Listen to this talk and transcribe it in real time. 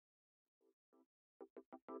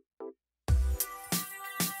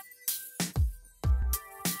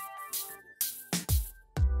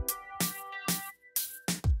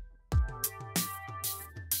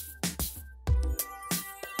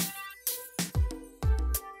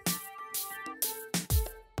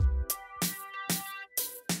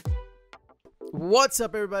What's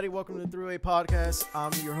up, everybody? Welcome to the Throughway Podcast.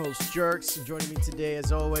 I'm your host, Jerks. And joining me today,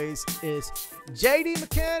 as always, is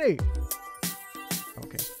JDMcKinney.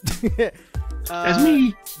 Okay. That's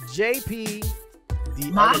me. JP, the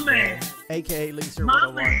My other man. man, a.k.a. Linkster My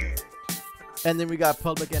 101. man. And then we got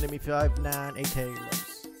Public Enemy 59, a.k.a.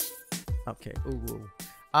 Los. Okay. Ooh.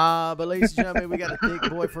 But ladies and gentlemen, we got a big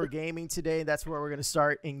boy for gaming today, and that's where we're going to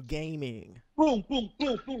start in gaming. Boom, boom,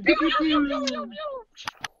 boom, boom.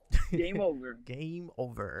 Game over. Game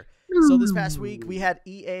over. So this past week, we had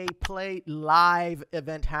EA Play Live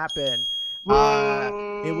event happen.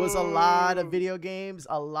 It was a lot of video games,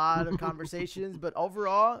 a lot of conversations, but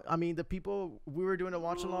overall, I mean, the people, we were doing a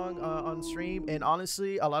watch along on stream, and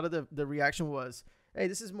honestly, a lot of the reaction was, hey,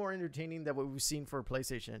 this is more entertaining than what we've seen for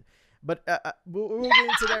PlayStation. But we'll get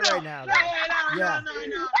into that right now.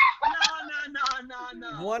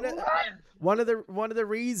 One of the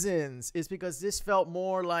reasons is because this felt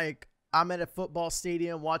more like I'm at a football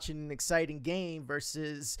stadium watching an exciting game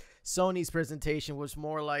versus Sony's presentation was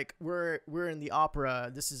more like we're in the opera.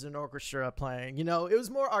 This is an orchestra playing. You know, it was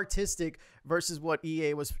more artistic versus what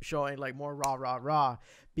EA was showing, like more rah.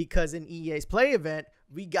 Because in EA's Play event,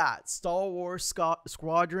 we got Star Wars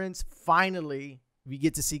Squadrons. Finally, we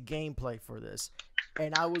get to see gameplay for this.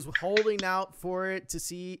 And I was holding out for it to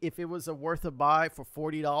see if it was worth a buy for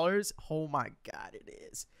 $40. Oh my God, it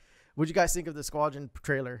is. What'd you guys think of the Squadron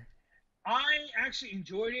trailer? I actually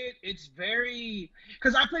enjoyed it. It's very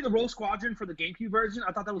because I played the Rogue Squadron for the GameCube version.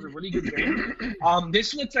 I thought that was a really good game.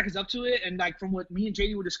 This looks like it's up to it, and like from what me and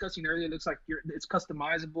JD were discussing earlier, it looks like it's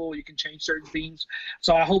customizable. You can change certain things.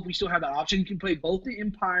 So I hope we still have that option. You can play both the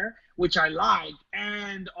Empire, which I like,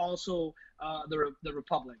 and also the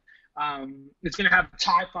Republic. It's gonna have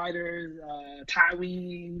TIE fighters, TIE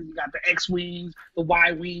wings. You got the X wings, the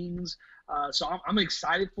Y wings. So I'm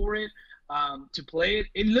excited for it. To play it.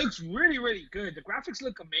 It looks really, really good. The graphics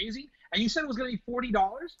look amazing. And you said it was going to be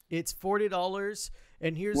 $40? It's $40.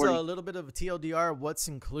 And here's a little bit of a TLDR of what's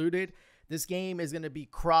included. This game is going to be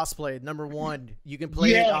cross-play. Number one, you can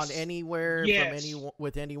play it on anywhere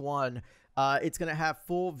with anyone. It's going to have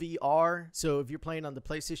full VR. So if you're playing on the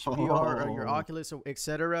PlayStation VR or your Oculus or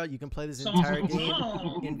etc., you can play this entire game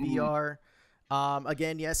in VR.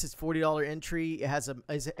 Again, yes, it's $40 entry. It has a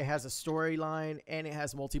storyline and it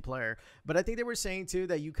has multiplayer. But I think they were saying too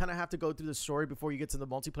that you kind of have to go through the story before you get to the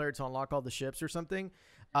multiplayer to unlock all the ships or something.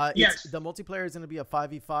 Yes, the multiplayer is going to be a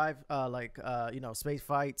 5v5, space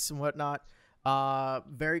fights and whatnot.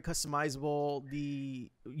 Very customizable.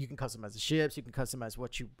 You can customize the ships. You can customize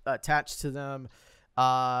what you attach to them.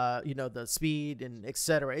 The speed and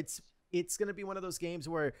etc. It's going to be one of those games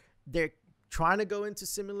where they're trying to go into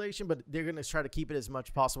simulation, but they're going to try to keep it as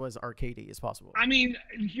much possible as arcadey as possible. I mean,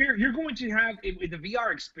 you're going to have the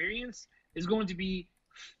VR experience is going to be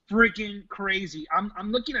freaking crazy.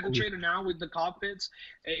 I'm looking at the trailer now with the cockpits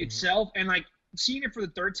itself, and like seeing it for the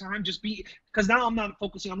third time, because now I'm not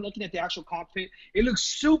focusing. I'm looking at the actual cockpit. It looks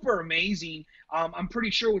super amazing. I'm pretty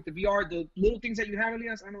sure with the VR, the little things that you have,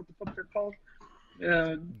 Elias, I don't know what the fuck they're called.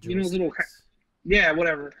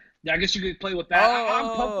 Whatever. Yeah, I guess you could play with that.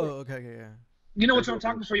 Okay, yeah. You know what I'm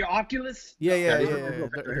talking for your Oculus? Yeah. The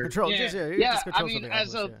control. I mean,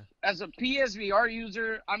 as a PSVR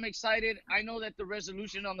user, I'm excited. I know that the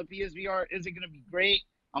resolution on the PSVR isn't going to be great.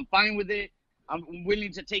 I'm fine with it. I'm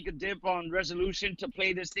willing to take a dip on resolution to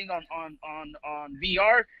play this thing on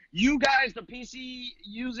VR. You guys, the PC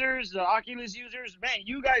users, the Oculus users, man,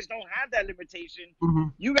 you guys don't have that limitation. Mm-hmm.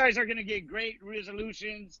 You guys are going to get great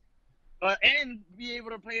resolutions. And be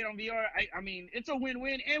able to play it on VR. I mean, it's a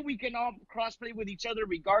win-win, and we can all cross-play with each other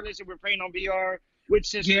regardless if we're playing on VR, which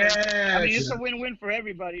system. Yes. I mean, it's a win-win for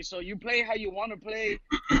everybody. So you play how you want to play.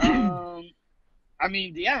 I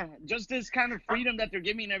mean, yeah, just this kind of freedom that they're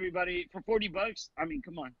giving everybody for $40. I mean,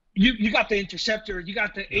 come on. You got the Interceptor, you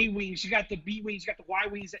got the A wings, you got the B wings, you got the Y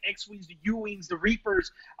wings, the X wings, the U wings, the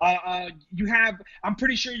Reapers. You have. I'm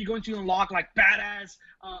pretty sure you're going to unlock like badass,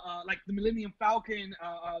 like the Millennium Falcon.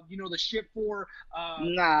 The ship for.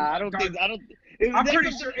 I don't think. I'm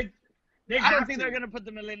pretty sure. I don't think they're gonna put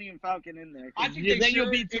the Millennium Falcon in there. I think then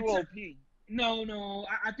you'll be too OP. No.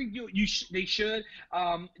 I think they should.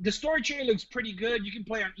 The story trailer looks pretty good. You can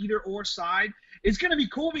play on either or side. It's gonna be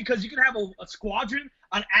cool because you can have a squadron,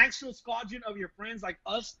 an actual squadron of your friends, like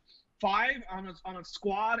us 5 on a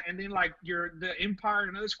squad, and then like the Empire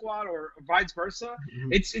another squad, or vice versa.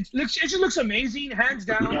 Mm-hmm. It just looks amazing, hands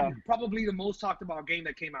down. Yeah. Probably the most talked about game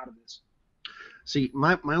that came out of this. See,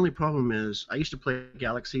 my only problem is I used to play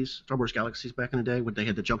Star Wars Galaxies back in the day when they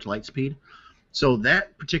had the jump to light speed. So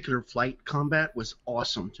that particular flight combat was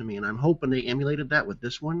awesome to me, and I'm hoping they emulated that with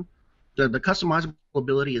this one. The customizable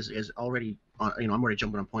ability is already I'm already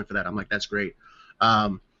jumping on point for that. I'm like, that's great.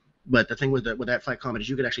 But the thing with that flight combat is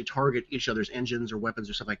you could actually target each other's engines or weapons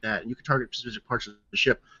or stuff like that, and you could target specific parts of the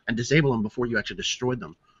ship and disable them before you actually destroyed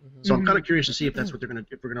them. So I'm kind of curious to see if that's what if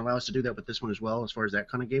we're gonna allow us to do that with this one as well, as far as that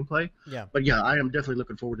kind of gameplay. Yeah. But yeah, I am definitely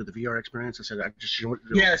looking forward to the VR experience. I said I just showed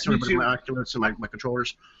my Oculus and my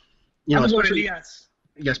controllers. Especially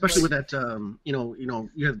especially with that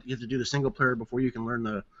you have to do the single player before you can learn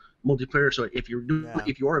the multiplayer. So if you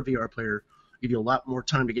are a VR player, you give you a lot more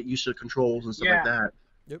time to get used to the controls and stuff like that.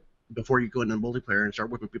 Before you go into multiplayer and start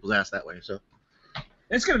whipping people's ass that way. So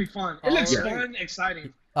it's gonna be fun. It looks fun,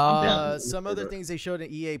 exciting. Some other things they showed in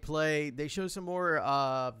EA Play. They showed some more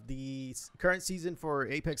of the current season for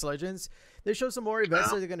Apex Legends. They showed some more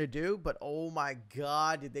events that they're gonna do, but oh my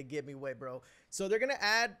god, did they get me wet, bro? So they're gonna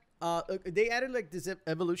add. They added like this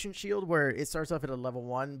evolution shield where it starts off at a level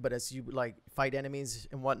 1, but as you like fight enemies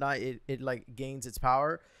and whatnot, it like gains its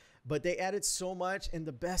power. But they added so much, and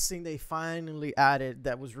the best thing they finally added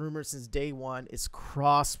that was rumored since day one is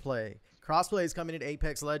crossplay. Crossplay is coming in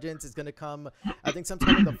Apex Legends. It's going to come, I think,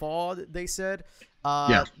 sometime in the fall, they said.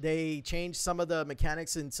 They changed some of the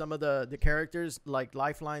mechanics and some of the characters, like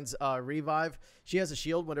Lifeline's Revive. She has a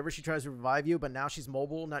shield whenever she tries to revive you, but now she's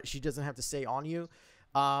mobile. She doesn't have to stay on you.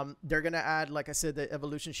 They're going to add, like I said, the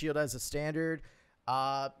evolution shield as a standard.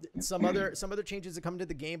 Some other changes that come to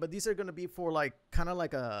the game, but these are going to be for like kind of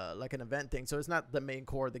like an event thing, so it's not the main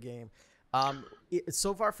core of the game.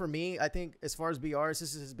 So far for me, I think as far as BRs,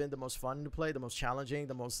 this has been the most fun to play, the most challenging,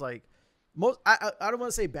 the most I don't want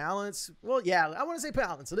to say balance. Well, yeah, I want to say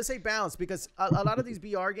balance. So let's say balance, because a lot of these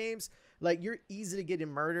BR games, like, you're easy to get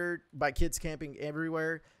murdered by kids camping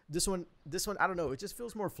everywhere. This one, I don't know. It just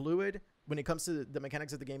feels more fluid when it comes to the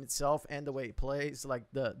mechanics of the game itself and the way it plays, like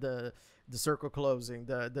the circle closing,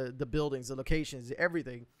 the buildings, the locations,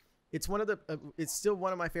 everything. It's it's still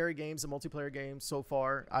one of my favorite games, the multiplayer games so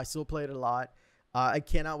far. I still play it a lot. I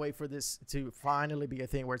cannot wait for this to finally be a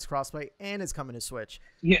thing where it's crossplay and it's coming to Switch.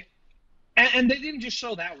 Yeah. And they didn't just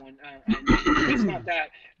show that one. It's not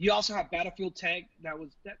that. You also have Battlefield Tech.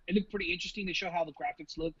 It looked pretty interesting. They show how the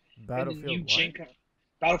graphics look.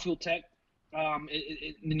 Battlefield Tech.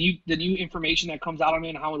 The new information that comes out on it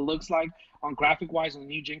and how it looks like on graphic wise on the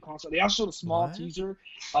new gen console. They also showed a small teaser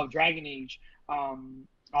of Dragon Age.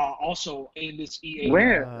 Also in this EA.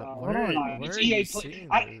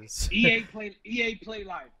 It's EA Play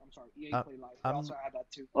Live. I'm sorry, EA Play Live. They also had that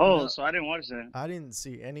too. So I didn't watch that. I didn't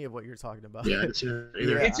see any of what you're talking about. Yeah, it's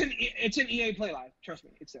in EA Play Live. Trust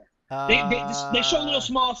me, it's there. They show little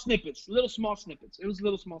small snippets. It was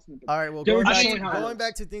little small snippets. All right, well, going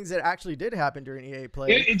back to things that actually did happen during EA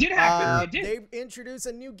Play. It did happen. They've introduced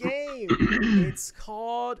a new game. It's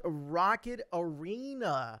called Rocket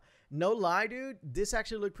Arena. No lie, dude, this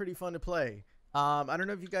actually looked pretty fun to play. I don't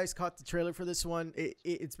know if you guys caught the trailer for this one.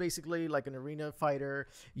 It's basically like an arena fighter.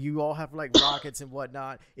 You all have like rockets and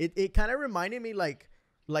whatnot. It kind of reminded me like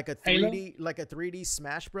a 3D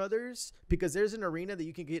Smash Brothers, because there's an arena that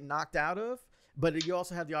you can get knocked out of, but you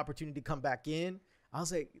also have the opportunity to come back in. I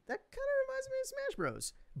was like, that kind of reminds me of Smash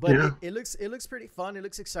Bros. But it looks pretty fun. It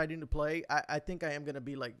looks exciting to play. I think I am gonna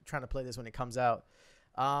be like trying to play this when it comes out.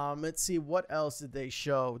 Let's see, what else did they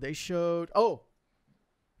show? They showed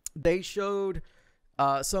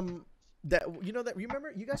some that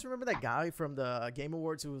you guys remember that guy from the Game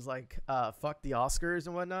Awards who was like fuck the Oscars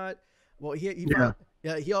and whatnot? Well,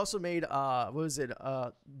 he also made what was it?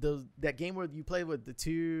 That game where you play with the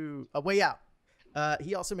two Way Out.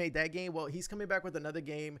 He also made that game. Well, he's coming back with another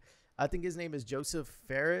game. I think his name is Joseph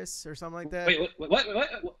Ferris or something like that. Wait,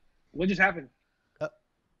 what just happened?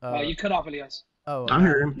 You cut off, Elias. Oh, I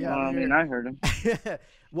heard him. Yeah, I heard him.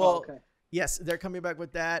 Well, yes, they're coming back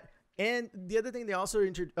with that. And the other thing they also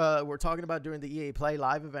were talking about during the EA Play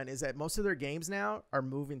Live event is that most of their games now are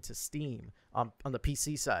moving to Steam on the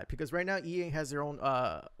PC side, because right now EA has their own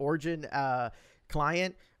Origin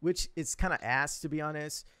client, which is kind of ass, to be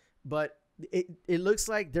honest. But it looks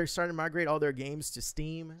like they're starting to migrate all their games to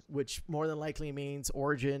Steam, which more than likely means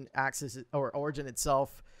Origin access, or Origin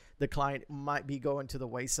itself, the client, might be going to the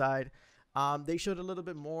wayside. They showed a little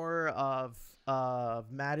bit more of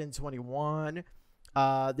Madden 21.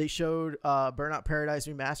 They showed Burnout Paradise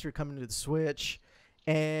Remastered coming to the Switch.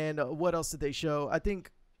 And what else did they show? I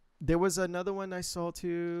think there was another one I saw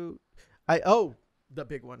too. The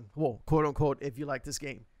big one. Well, quote unquote, if you like this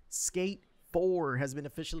game. Skate 4 has been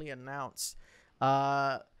officially announced.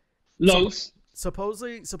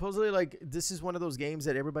 Supposedly, like, this is one of those games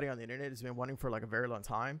that everybody on the internet has been wanting for like a very long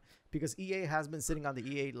time, because EA has been sitting on the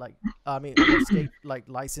Skate like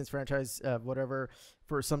license franchise, whatever,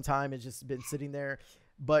 for some time. It's just been sitting there,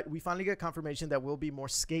 but we finally got confirmation that will be more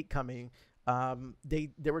Skate coming. They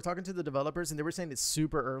were talking to the developers and they were saying it's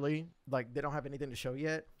super early, like they don't have anything to show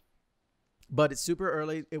yet, but it's super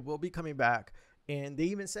early. It will be coming back. And they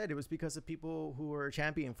even said it was because of people who were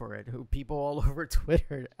championing for it, who people all over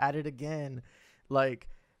Twitter at it again, like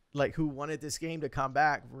who wanted this game to come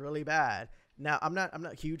back really bad. Now, I'm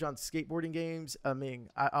not huge on skateboarding games. I mean,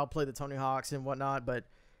 I'll play the Tony Hawks and whatnot, but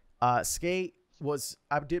Skate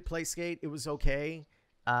I did play Skate. It was okay.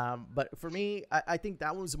 But for me, I think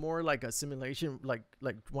that was more like a simulation, like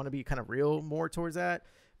want to be kind of real more towards that,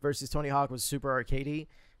 versus Tony Hawk was super arcadey.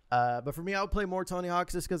 But for me, I would play more Tony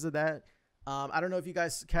Hawk just because of that. I don't know if you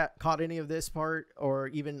guys caught any of this part or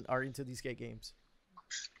even are into these skate games.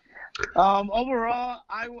 Overall,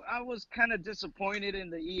 I was kind of disappointed in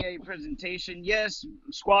the EA presentation. Yes,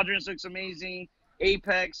 Squadrons looks amazing.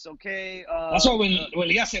 Apex, okay. That's why when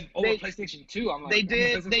Elias said PlayStation 2, I'm like,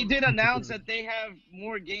 they did announce that they have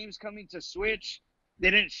more games coming to Switch. They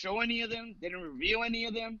didn't show any of them. They didn't reveal any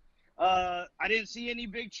of them. I didn't see any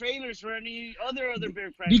big trailers for any other big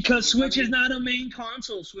franchises. Because Switch is not a main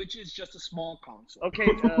console. Switch is just a small console. Okay.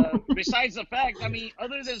 Besides the fact, I mean,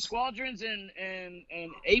 other than Squadrons and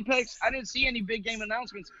Apex, I didn't see any big game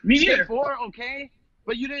announcements. Me neither. 4, okay,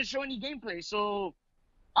 but you didn't show any gameplay, so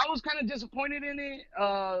I was kind of disappointed in it.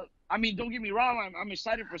 I mean, don't get me wrong. I'm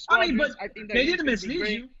excited for Squadrons. I mean, but I think that they didn't mislead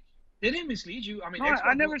you. They didn't mislead you. I mean, no,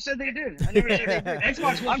 I never said they did. I never said they did.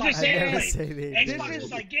 Xbox was I'm just saying. Xbox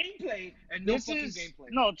was like gameplay and no fucking gameplay.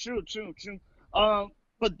 No, true.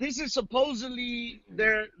 But this is supposedly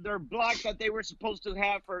their block that they were supposed to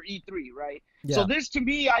have for E3, right? Yeah. So this, to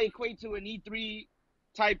me, I equate to an E3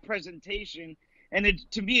 type presentation, and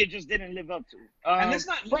to me, it just didn't live up to it. And it's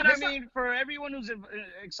not. But I mean, for everyone who's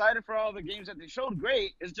excited for all the games that they showed,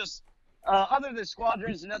 great. It's just other than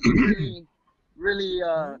Squadrons, nothing really,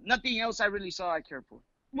 nothing else I really saw I care for.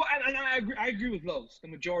 Well, I agree with Lowe's, the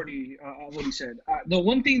majority of what he said. The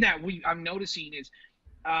one thing that I'm noticing is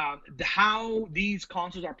how these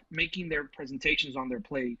consoles are making their presentations on their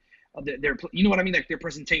play. You know what I mean? Like their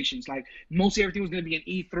presentations. Like mostly everything was going to be an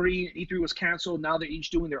E3. E3 was canceled. Now they're each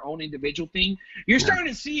doing their own individual thing. You're starting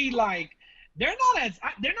to see like they're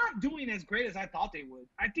not doing as great as I thought they would.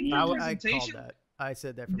 I think their presentation. I called that. I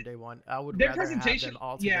said that from day one. I would rather have them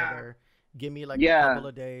all together. Yeah. Give me like a couple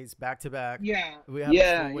of days back to back. Yeah. We have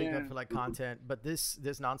a full week up for like content, but this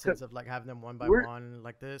nonsense of like having them one by one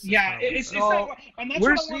like this. Yeah, it's not. And that's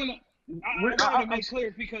what I want to make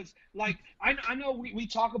clear, because like I know we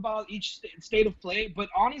talk about each state of play, but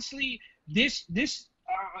honestly, this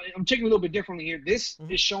I'm taking a little bit differently here. This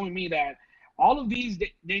is showing me that all of these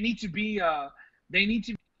they need to be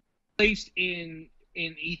placed in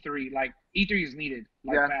E3. Like E3 is needed.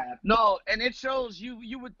 Like that. No, and it shows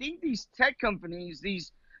you would think these tech companies,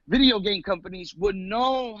 these video game companies would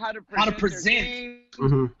know how to present. Their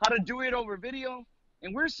games, how to do it over video.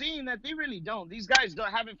 And we're seeing that they really don't. These guys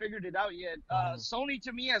haven't figured it out yet. Sony,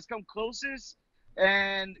 to me, has come closest,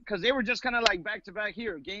 and because they were just kind of like back to back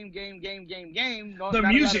here, game. No,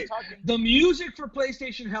 the music for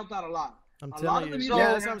PlayStation helped out a lot. I'm telling you,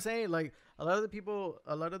 that's what I'm saying. Like a lot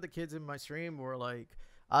of the kids in my stream were like,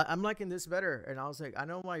 I'm liking this better, and I was like, I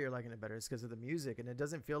know why you're liking it better. It's because of the music, and it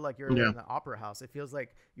doesn't feel like you're in the opera house. It feels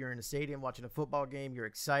like you're in a stadium watching a football game. You're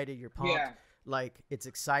excited, you're pumped, like it's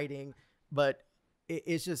exciting, but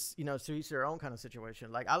it's just, to each their own kind of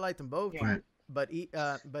situation. Like I like them both, but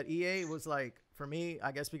EA was like, for me,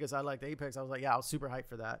 I guess because I liked Apex, I was like, I was super hyped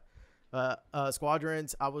for that.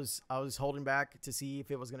 Squadrons, I was holding back to see if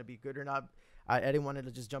it was gonna be good or not. I didn't want to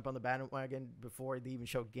just jump on the bandwagon before they even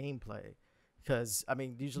showed gameplay. Because I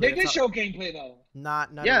mean, usually they did show gameplay though.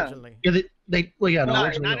 Not originally. Yeah,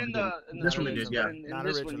 originally. Not in this one they did. Yeah, not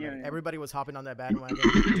originally. Everybody was hopping on that bandwagon.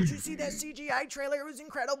 Did you see that CGI trailer? It was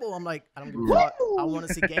incredible. I'm like, I don't give a fuck. I want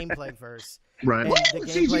to see gameplay first. Right.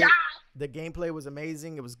 And the gameplay was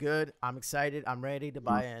amazing. It was good. I'm excited. I'm ready to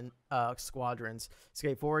buy in Squadrons.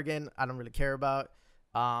 Skate 4 again, I don't really care about.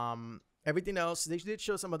 Everything else, they did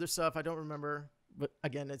show some other stuff. I don't remember, but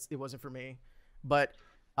again, it wasn't for me. But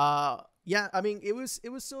yeah, I mean, it was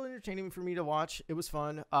still entertaining for me to watch. It was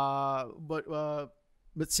fun. But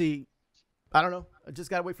see, I don't know. I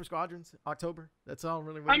just gotta wait for Squadrons, October. That's all I'm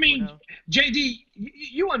really waiting for now. JD,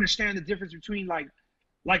 you understand the difference between like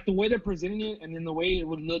the way they're presenting it and then the way it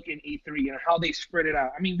would look in E3 and how they spread it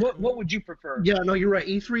out. I mean, what would you prefer? Yeah, no, you're right.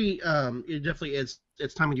 E3, it definitely is.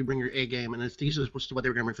 It's time when you bring your A game, and these are what they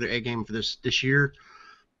were going to bring for their A game for this year.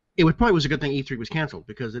 It probably was a good thing E3 was canceled,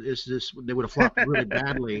 because they would have flopped really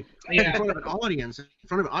badly in front of an audience. In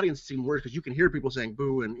front of an audience, it seemed worse because you can hear people saying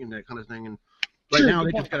boo and that kind of thing. And right now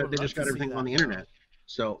they just got everything on the internet.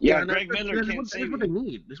 So yeah, Greg Miller that's what they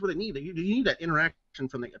need. That's what they need. You need that interaction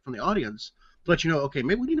from the audience to let you know, okay,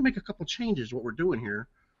 maybe we need to make a couple changes to what we're doing here.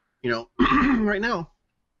 You know, right now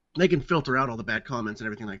they can filter out all the bad comments and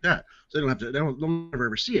everything like that, so they don't never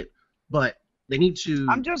ever see it. But they need to.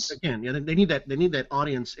 They need that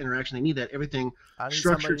audience interaction. They need that everything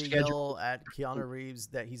structured, scheduled. Yell at Keanu Reeves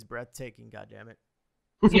that he's breathtaking. God damn it.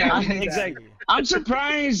 Yeah, exactly. I'm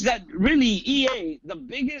surprised that really EA,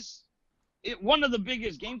 one of the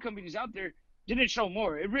biggest game companies out there, didn't show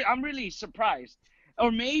more. I'm really surprised.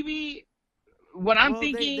 Or maybe what I'm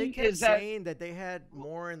thinking they kept is that saying that they had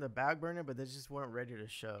more in the back burner, but they just weren't ready to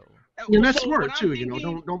show. Yeah, that's smart too.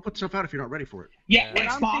 Don't put stuff out if you're not ready for it. Yeah,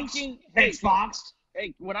 Xbox.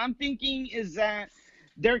 What I'm thinking is that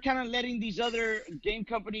they're kind of letting these other game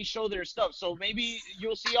companies show their stuff. So maybe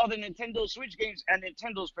you'll see all the Nintendo Switch games at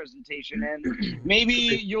Nintendo's presentation, and maybe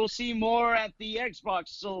you'll see more at the Xbox.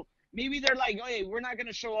 So maybe they're like, hey, we're not going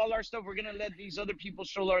to show all our stuff. We're going to let these other people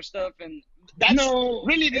show our stuff. And that's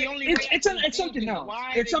really the only way. It's something else.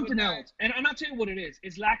 It's something else. And I'll tell you what it is.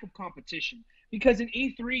 It's lack of competition. Because in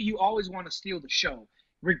E3, you always want to steal the show,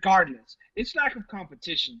 regardless. It's lack of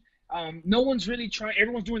competition. No one's really trying.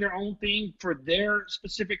 Everyone's doing their own thing for their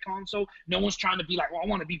specific console. No one's trying to be like, well, I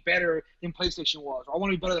want to be better than PlayStation was, or I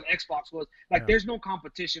want to be better than Xbox was. Like, there's no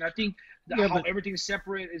competition. I think how everything's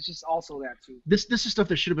separate is just also that too. This is stuff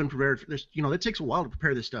that should have been prepared for this. It takes a while to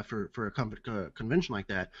prepare this stuff for a convention like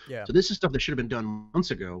that. Yeah. So this is stuff that should have been done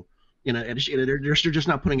months ago. And they're just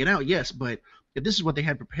not putting it out. Yes, but if this is what they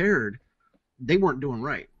had prepared, they weren't doing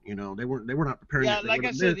right. They were not preparing. Yeah, like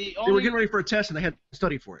I said, they were getting ready for a test and they had to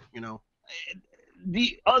study for it.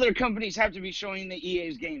 The other companies have to be showing the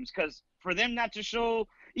EA's games, because for them not to show,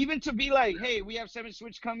 even to be like, hey, we have 7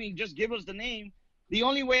 Switch coming, just give us the name. The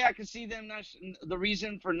only way I can see them the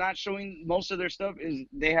reason for not showing most of their stuff is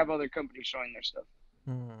they have other companies showing their stuff.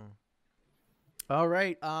 All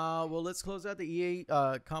right. Well, let's close out the EA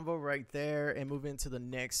convo right there and move into the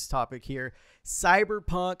next topic here.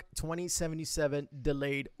 Cyberpunk 2077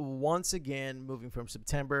 delayed once again, moving from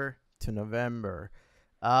September to November.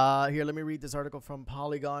 Here, let me read this article from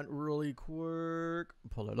Polygon really quick.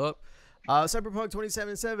 Pull it up. Cyberpunk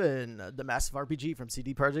 2077, the massive RPG from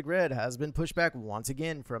CD Projekt Red, has been pushed back once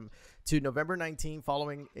again to November 19th,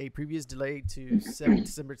 following a previous delay to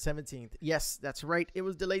December 17th. Yes, that's right. It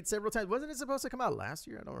was delayed several times. Wasn't it supposed to come out last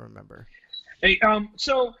year? I don't remember. Hey,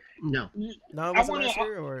 so no, it wasn't last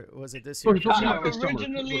year, or was it this year?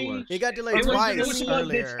 Originally, it got delayed twice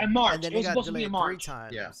earlier, in March. And then it got delayed 3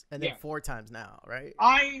 times, and then 4 times now, right?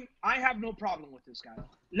 I have no problem with this guy.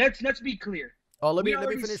 Let's be clear. Oh, let me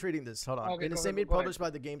finish reading this. Hold on. Okay, in a statement published by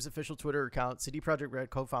the game's official Twitter account, CD Projekt Red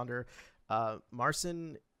co-founder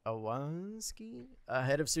Marcin Owansky,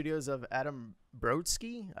 head of studios of Adam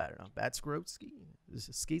Brodsky, I don't know, Batskrotsky,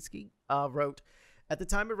 wrote, at the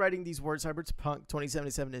time of writing these words, Cyberpunk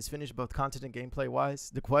 2077 is finished both content and gameplay wise.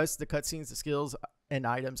 The quests, the cutscenes, the skills and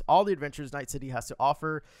items, all the adventures Night City has to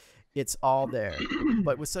offer, it's all there.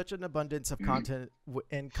 But with such an abundance of content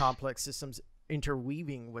and complex systems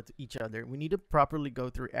interweaving with each other, we need to properly go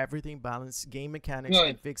through everything, balance game mechanics,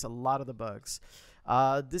 and fix a lot of the bugs.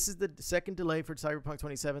 This is the second delay for Cyberpunk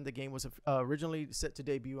 2077. The game was originally set to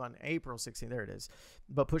debut on April 16th. There it is,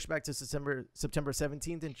 but pushed back to September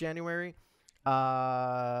 17th in January.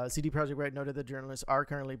 CD Projekt Red noted that journalists are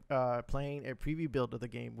currently playing a preview build of the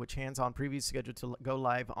game, which hands-on preview is scheduled to go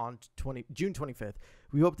live on June 25th.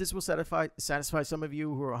 We hope this will satisfy some of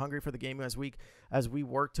you who are hungry for the game as we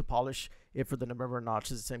work to polish it for the November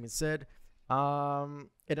notch, as the statement said. And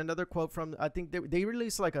another quote from, I think they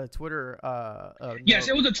released like a Twitter. Yes,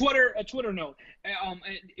 it was a Twitter note.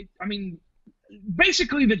 I mean,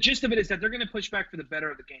 basically the gist of it is that they're going to push back for the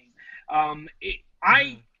better of the game.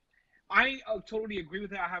 I totally agree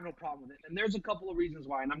with it. I have no problem with it. And there's a couple of reasons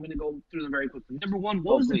why, and I'm going to go through them very quickly. Number one,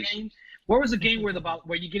 what was the game? Where was the game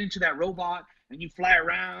where you get into that robot and you fly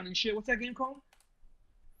around and shit? What's that game called?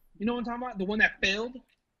 You know what I'm talking about? The one that failed?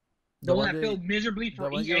 The one that failed miserably for EA?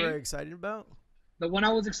 The one you were excited about? The one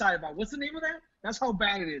I was excited about. What's the name of that? That's how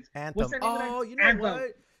bad it is. Anthem. What's the name of that? You know Anthem.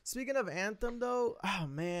 What? Speaking of Anthem, though, oh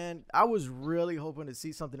man, I was really hoping to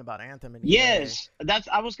see something about Anthem. Yes,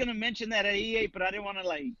 I was gonna mention that at EA, but I didn't want to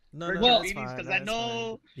hurt your feelings because I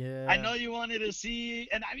know you wanted to see,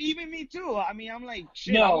 and even me too. I mean, I'm like,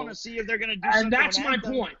 shit, I want to see if they're gonna do something. And that's my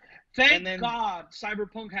point. Thank God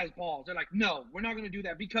Cyberpunk has balls. They're like, no, we're not gonna do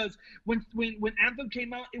that, because when Anthem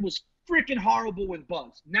came out, it was freaking horrible with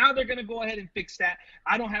bugs. Now they're gonna go ahead and fix that.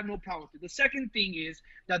 I don't have no problem with it. The second thing is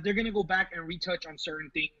that they're gonna go back and retouch on certain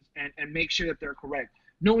things and make sure that they're correct.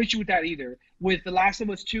 No issue with that either. With The Last of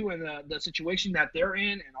Us 2 and the situation that they're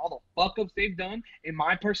in and all the fuck-ups they've done, in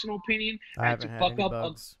my personal opinion, and to fuck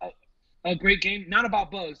up a great game, not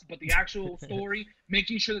about bugs, but the actual story,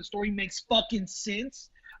 making sure the story makes fucking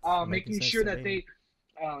sense, making sure that they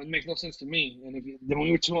it makes no sense to me. And then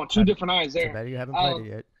we were on two different eyes there. I bet you haven't played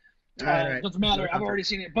it yet. Doesn't matter. I've already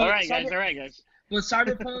seen it. But all right, guys. But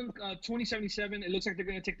Cyberpunk 2077, it looks like they're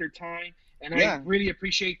going to take their time, and I really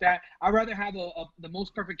appreciate that. I'd rather have the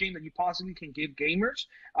most perfect game that you possibly can give gamers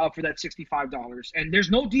for that $65. And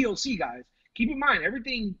there's no DLC, guys. Keep in mind,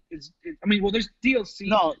 everything is. I mean, well, there's DLC,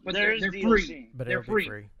 but they're DLC. Free. But they're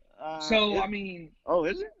free. So I mean,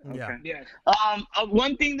 is it? Okay. Yeah.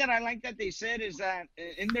 One thing that I like that they said is that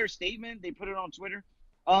in their statement, they put it on Twitter.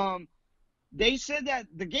 They said that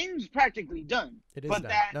the game's practically done. It is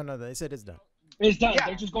done. No, they said it's done. It's done. Yeah.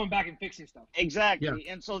 They're just going back and fixing stuff. Exactly.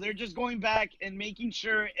 Yeah. And so they're just going back and making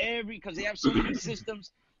sure because they have so many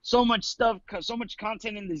systems, so much stuff, so much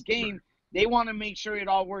content in this game, they want to make sure it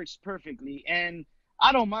all works perfectly. And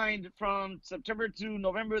I don't mind from September to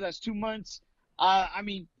November, that's 2 months. I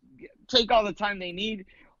mean, take all the time they need.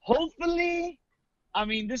 Hopefully, I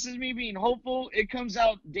mean, this is me being hopeful, it comes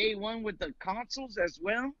out day one with the consoles as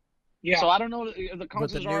well. Yeah. So I don't know if the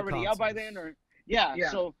consoles are already out by then or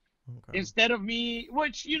so instead of me,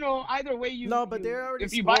 which either way but they already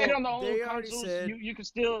if you buy it on the old consoles, you can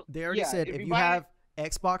still. They already said if you have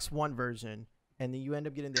Xbox One version and then you end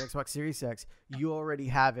up getting the Xbox Series X, you already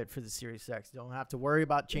have it for the Series X. You don't have to worry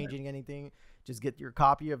about changing anything. Just get your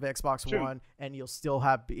copy of Xbox One, and you'll still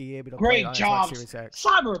be able to play on Xbox Series X.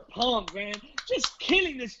 Cyberpunk, man, just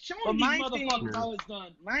killing this. Showing these motherfuckers how it's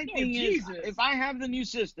done. My thing is, if I have the new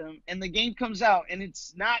system and the game comes out and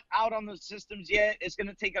it's not out on the systems yet, it's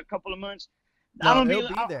gonna take a couple of months. No, it'll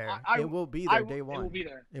be there. It will be there day one. It will be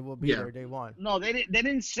there. It will be there day one. No, they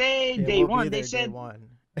didn't say day one. They said day one.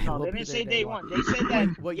 No, they didn't say day one. They said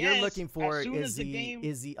that what you're looking for is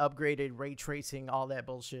the upgraded ray tracing, all that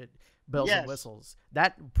bullshit, bells and whistles.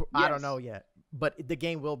 That I don't know yet, but the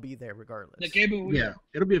game will be there regardless. The game will be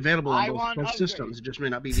it'll be available on both systems. It just may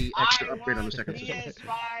not be the extra upgrade on the second system.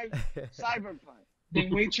 PS5 Cyberpunk. Then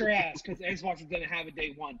wait your ass, because Xbox is gonna have it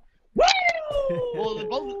day one. Woo!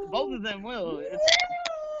 Well, both of them will.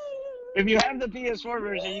 If you have the PS4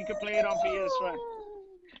 version, you can play it on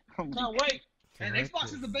PS5. Can't wait. And Xbox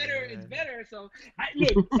is it's better. So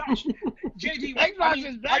look, JD, Xbox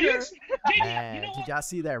is better. JD, you know what? Did y'all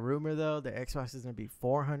see that rumor though? The Xbox is gonna be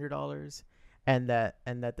 $400, and that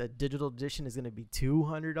the digital edition is gonna be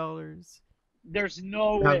 $200. There's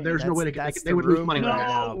no way. There's no way they would lose money on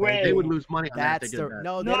that. No way. They would lose money on that. They're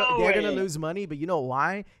going to lose money, but you know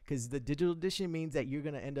why? Because the digital edition means that you're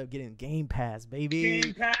going to end up getting Game Pass, baby.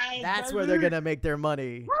 Game Pass, that's where they're going to make their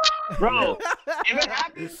money. Bro, if it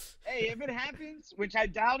happens, which I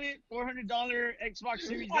doubt it, $400 Xbox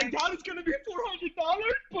Series X. I doubt it's going to be $400,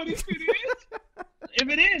 but if it is. If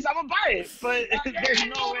it is, I'm going to buy it. But there's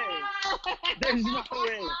no way. There's no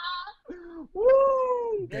way.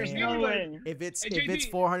 Woo! There's no way. If it's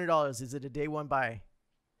 $400, is it a day one buy?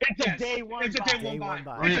 It's a day one buy. It's a day one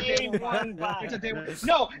buy. It's a day one buy.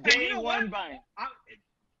 No, day one buy.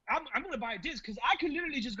 I'm gonna buy a disc because I could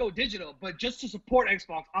literally just go digital, but just to support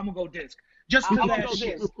Xbox, I'm gonna go disc. Just because that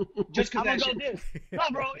shit. Just because that shit. No,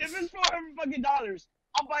 bro. If it's $400,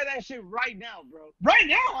 I'll buy that shit right now, bro. Right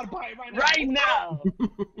now, I'll buy it right now. Right now.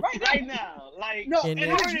 Right now. Like, no,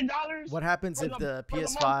 $400. What happens if the PS5? For the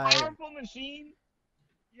most powerful machine.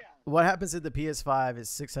 Yeah. What happens if the PS5 is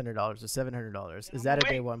 $600 or $700? Is that a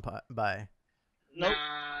day one buy? Nope.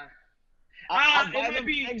 It might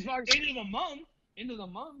be Xbox end of the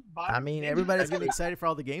month. I mean, everybody's getting excited for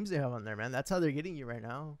all the games they have on there, man. That's how they're getting you right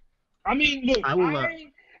now. I mean, look,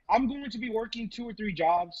 I'm going to be working 2 or 3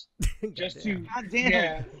 jobs just to. Goddamn.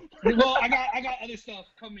 Yeah. Well, I got other stuff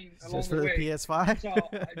coming along the way. Just for the PS5.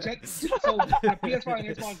 So the PS5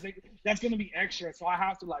 and Xbox, that's going to be extra. So I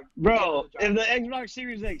have to Bro, if the Xbox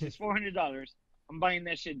Series X is $400, I'm buying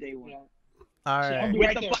that shit day one. Yeah. All right.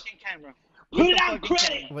 With the fucking camera. Put on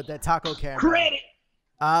credit. With that taco camera. Credit.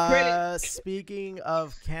 Speaking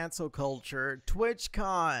of cancel culture,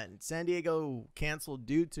 TwitchCon San Diego canceled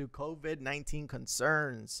due to COVID-19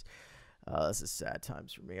 concerns. This is sad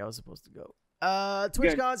times for me. I was supposed to go.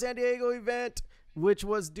 TwitchCon San Diego event, which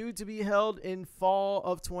was due to be held in fall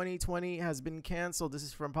of 2020, has been canceled. This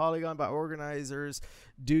is from Polygon by organizers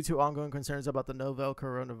due to ongoing concerns about the novel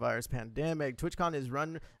coronavirus pandemic. TwitchCon is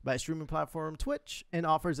run by streaming platform Twitch and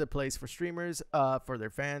offers a place for streamers for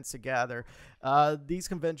their fans to gather. These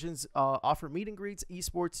conventions offer meet and greets,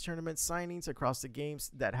 esports tournaments, signings across the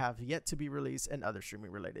games that have yet to be released, and other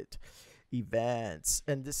streaming related events.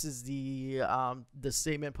 And this is the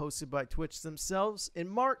statement posted by Twitch themselves. In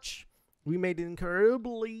March, we made an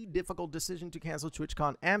incredibly difficult decision to cancel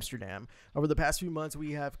TwitchCon Amsterdam. Over the past few months,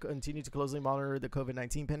 we have continued to closely monitor the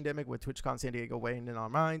COVID-19 pandemic, with TwitchCon San Diego weighing in our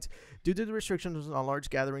minds. Due to the restrictions on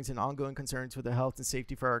large gatherings and ongoing concerns for the health and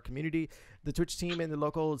safety for our community, the Twitch team and the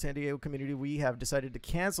local San Diego community, we have decided to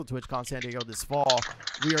cancel TwitchCon San Diego this fall.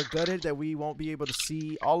 We are gutted that we won't be able to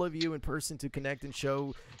see all of you in person to connect and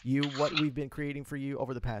show you what we've been creating for you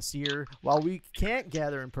over the past year. While we can't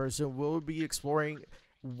gather in person, we'll be exploring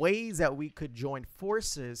ways that we could join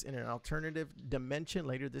forces in an alternative dimension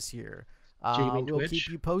later this year. We'll keep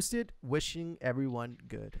you posted. Wishing everyone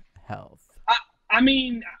good health. I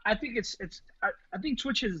mean, I think I think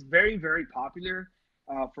Twitch is very, very popular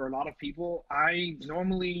for a lot of people. I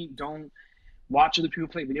normally don't watch other people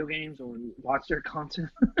play video games or watch their content.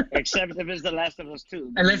 Except if it's The Last of Us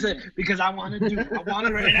 2. Unless because I want to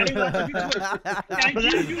right now. Thank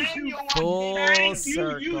you, YouTube. Full Thank you,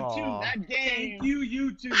 circle. YouTube. That game. Thank you,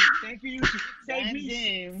 YouTube. Thank you,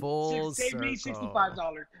 YouTube. Save me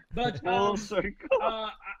 $65. But Full circle.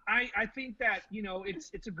 I think that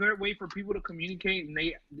it's a good way for people to communicate and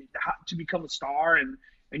they to become a star and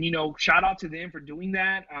shout out to them for doing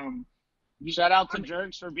that. Shout out to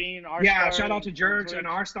Jerks for being our star. Yeah, shout out to Jerks and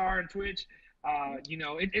our star on Twitch.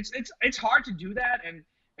 It's hard to do that,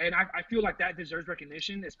 and I feel like that deserves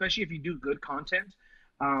recognition, especially if you do good content.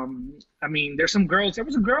 I mean, there was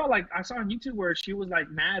a girl like I saw on YouTube where she was like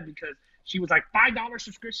mad because she was like $5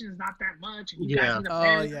 subscription is not that much. And you guys need to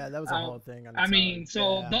pay. Oh yeah, that was a whole thing. I mean,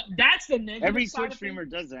 so that's the negative. Every side Twitch streamer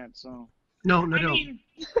does that. So no, they don't.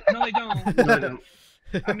 No, they don't. No, they don't.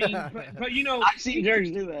 I mean, but I've seen Jerks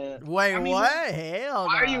do that. Wait, what? Hell,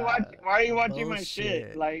 why are you watching my Bullshit.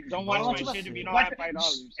 shit? Like, don't watch my shit if you don't have $5.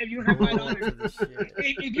 If you don't have $5,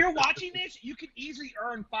 if you're watching this, you can easily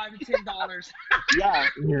earn $5 to $10.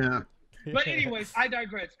 Yeah. But anyways, I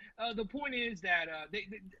digress. The point is that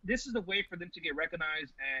this is a way for them to get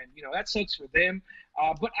recognized, and that sucks for them.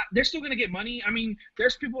 But they're still gonna get money. I mean,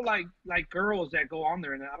 there's people like girls that go on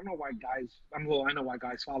there, and I don't know why guys. I know why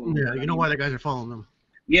guys follow them. Yeah, you know why the guys are following them.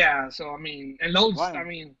 Yeah, so I mean, and those, Why? I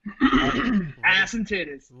mean, ass and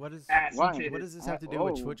titties. What is Ass why? and titties. What does this have to do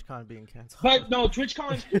with TwitchCon being canceled? But no,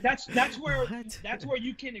 TwitchCon. That's where What? that's where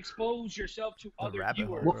you can expose yourself to other rabbit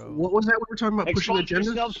viewers. hole. What was that we were talking about? Pushing Expose agendas?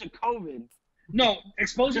 yourself to COVID. No,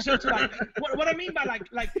 expose yourself to like what I mean by like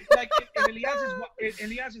if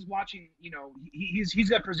Elias is watching,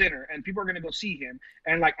 he's a presenter and people are gonna go see him,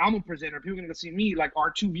 and like I'm a presenter, people are gonna go see me. Like our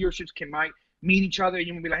two viewerships might meet each other.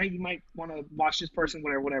 You can be like, hey, you might want to watch this person,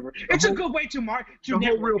 whatever. It's a good way to The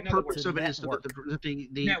whole real purpose of it is that the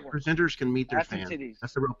presenters can meet their That's the fans. titties.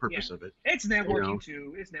 That's the real purpose of it. It's networking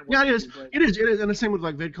too. It's networking. Yeah, it is. Too, but... It is, and the same with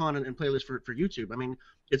like VidCon and playlists for YouTube. I mean,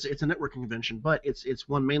 it's a networking convention, but it's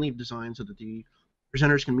one mainly designed so that the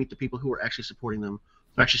presenters can meet the people who are actually supporting them,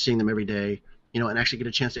 who are actually seeing them every day, and actually get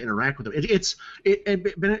a chance to interact with them. It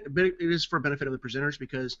is for benefit of the presenters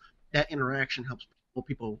because that interaction helps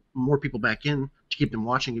more people back in to keep them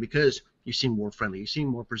watching you because you seem more friendly, you seem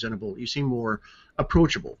more presentable, you seem more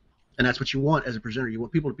approachable, and that's what you want as a presenter. You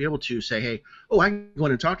want people to be able to say, hey, I can go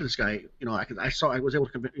in and talk to this guy. I was able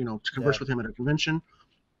to converse with him at a convention.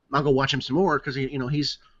 I'll go watch him some more because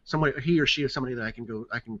he's somebody, he or she is somebody that I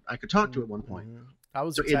could talk to at one point. I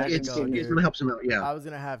was it really helps him out. Yeah, I was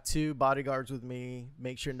gonna have 2 bodyguards with me.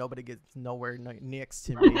 Make sure nobody gets nowhere next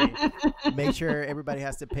to me. Make sure everybody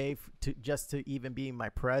has to pay just to even be in my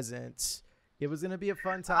presence. It was gonna be a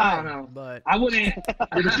fun time. I don't know, but I wouldn't.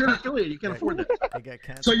 You're an affiliate. You can't afford that. I got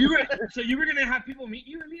canceled. So you were gonna have people meet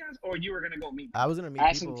you, Elias, or you were gonna go meet? I was gonna meet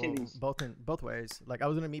Ass and people titties. both ways. Like I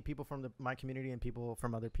was gonna meet people from my community and people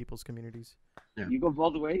from other people's communities. Yeah. You go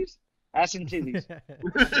both ways? Ass and titties.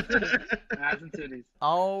 Ass and titties.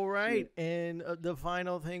 All right, and the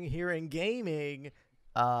final thing here in gaming,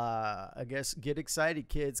 I guess get excited,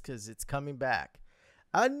 kids, because it's coming back.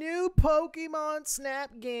 A new Pokemon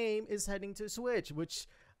Snap game is heading to Switch, which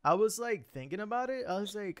I was like thinking about it. I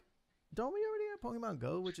was like, don't we already have Pokemon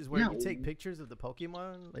Go, which is where you take pictures of the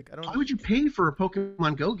Pokemon? Like I don't. Why would you pay for a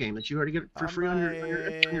Pokemon Go game that you already get for free on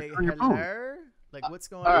your phone? Like what's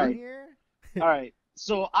going on here? All right.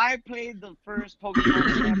 So I played the first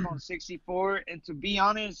Pokemon Snap on 64, and to be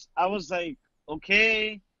honest, I was like,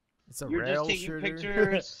 okay, you're just taking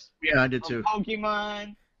pictures. Yeah, I did too.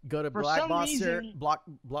 Pokemon. Go to Blockbuster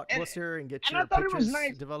and get your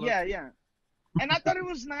pictures developed. Yeah. And I thought it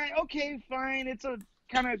was nice. Okay, fine. It's a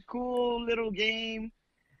kind of cool little game.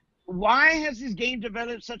 Why has this game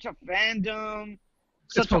developed such a fandom,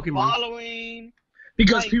 such a following?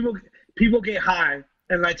 Because people get high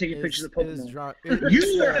and like taking pictures of Pokemon.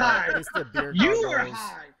 You were high. It's the beer You were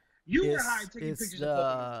high. You were high taking pictures of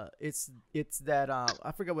Pokemon. It's that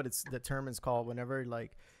I forget what the term is called. Whenever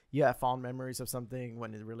like you have fond memories of something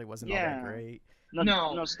when it really wasn't all that great.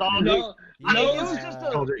 Nostalgia.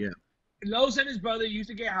 Lowe's and his brother used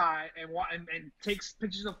to get high and take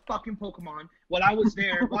pictures of fucking Pokemon while I was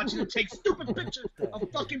there watching them take stupid pictures of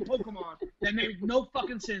fucking Pokemon that made no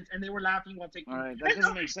fucking sense, and they were laughing while taking. All right, that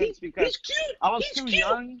doesn't make sense because I was too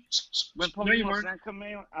young when Pokemon Snap came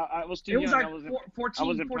out. I was too young. It was like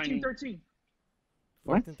 14, 13.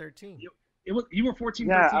 14, 13. You were 14,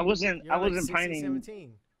 yeah, 13. I wasn't like pining.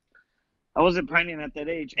 17. I wasn't pining at that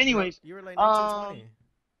age. Anyways. You were like 1920.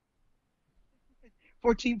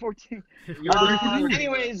 14.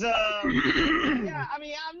 Anyways, yeah, I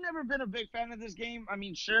mean, I've never been a big fan of this game. I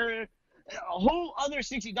mean, sure, a whole other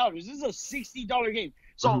 $60. This is a $60 game.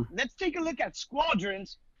 So let's take a look at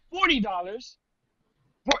Squadrons, $40.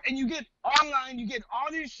 And you get online, you get all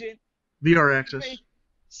this shit. VR access.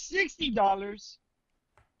 $60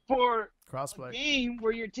 for crossplay a game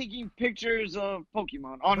where you're taking pictures of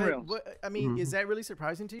Pokemon on rails. I mean, is that really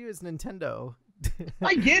surprising to you? It's Nintendo.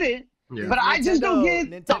 I get it. Yeah. But I just don't get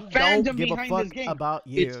Nintendo the fandom don't give a behind fuck this game. about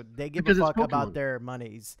you. They give a fuck about their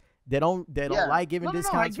monies. They don't like giving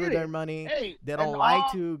discounts for their money. Hey, they don't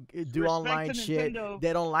like to do online shit.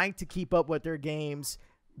 They don't like to keep up with their games.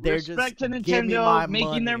 They're respect just to Nintendo give me my making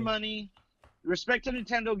money. their money. Respect to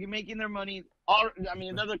Nintendo making their money. I mean,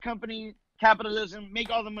 another company, capitalism, make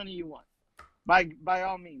all the money you want, by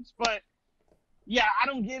all means. But yeah, I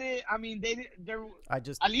don't get it. I mean, they're. I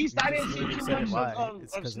didn't see too much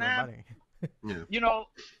of Snap. Yeah. You know,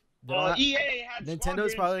 EA had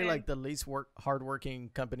Nintendo's probably like the least hardworking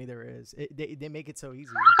company there is. They make it so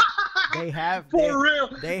easy. They have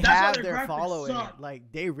They have their following.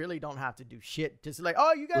 Like they really don't have to do shit. Just like,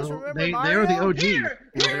 oh, you guys remember Mario? They're the OG.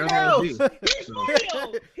 Here, Carlos. Here,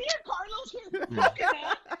 Carlos. Here, Pokemon.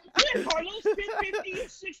 Here, Carlos. Spend $50,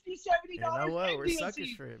 $60, $70. You know what? We're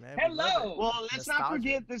suckers for it, man. Hello. Well, let's not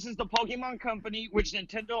forget this is the Pokemon company, which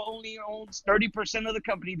Nintendo only owns 30% of the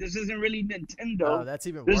company. This isn't really Nintendo. Oh, that's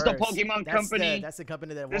even worse. This is the Pokemon company. That's the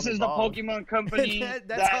company that. This is the Pokemon company.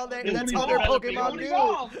 That's all their Pokemon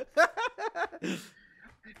do.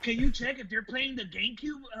 Can you check if they're playing the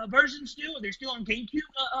GameCube version still? They're still on GameCube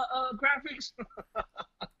graphics.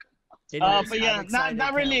 But yeah,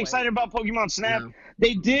 not really excited about Pokemon Snap. No.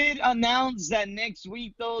 They did announce that next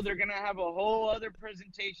week, though, they're gonna have a whole other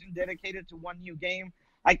presentation dedicated to one new game.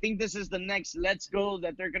 I think this is the next Let's Go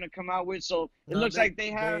that they're gonna come out with. So it looks like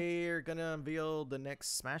they're gonna unveil the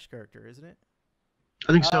next Smash character, isn't it?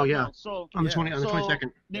 I think so, yeah. On the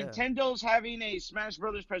 22nd. Nintendo's having a Smash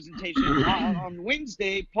Brothers presentation. On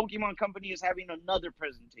Wednesday, Pokemon Company is having another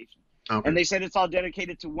presentation. Okay. And they said it's all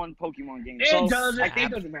dedicated to one Pokemon game. It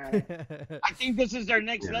doesn't matter. I think this is their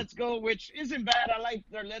next Let's Go, which isn't bad. I like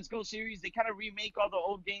their Let's Go series. They kind of remake all the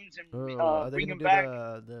old games and bring them back.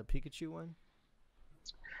 The Pikachu one?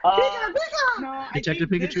 No, Detective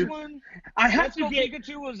Pikachu? This one,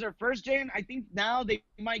 Pikachu was their first gen. I think now they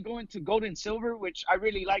might go into Gold and Silver, which I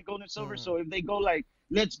really like Gold and Silver. So if they go like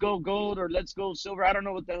Let's Go Gold or Let's Go Silver, I don't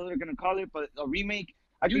know what the hell they're gonna call it, but a remake.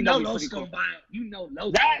 I think that'd be pretty cool.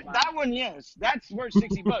 That one, yes, that's worth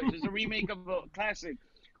 $60. It's a remake of a classic.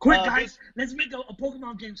 Quick, guys, let's make a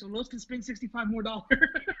Pokemon game so Los can spend $65 more.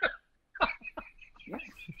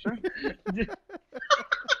 Sure.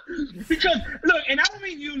 Because look, and I don't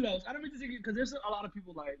mean you, Los. I don't mean to say you, because there's a lot of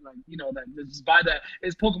people like that just buy that.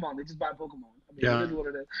 It's Pokemon. They just buy Pokemon. I mean, it is what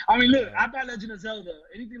it is. I mean, look, I buy Legend of Zelda.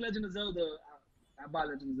 Anything Legend of Zelda, I buy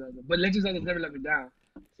Legend of Zelda. But Legend of Zelda's never let me down.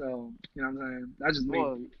 So you know what I'm saying? That's just me.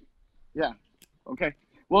 Well, yeah. Okay.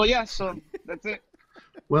 Well, yeah. So that's it.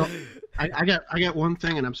 Well, I got one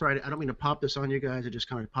thing, and I'm sorry, I don't mean to pop this on you guys. It just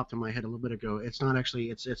kind of popped in my head a little bit ago. It's not actually.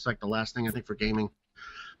 It's like the last thing I think for gaming.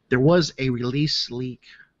 There was a release leak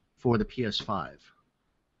for the PS5.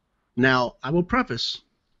 Now, I will preface,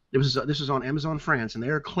 this is on Amazon France, and they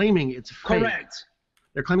are claiming it's fake. Correct.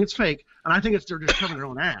 They're claiming it's fake, and I think they're just covering their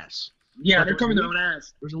own ass. Yeah, they're covering their own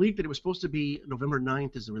ass. There's a leak that it was supposed to be November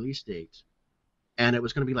 9th is the release date, and it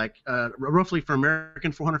was going to be like roughly for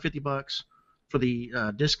American $450 for the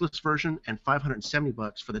discless version and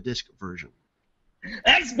 $570 for the disc version.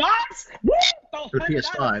 Xbox? Woo! For the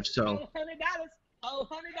PS5, so. $100.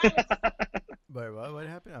 Wait, what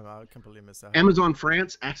happened? I completely missed that. Amazon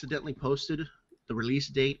France accidentally posted the release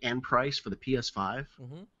date and price for the PS5,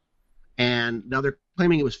 and now they're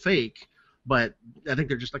claiming it was fake. But I think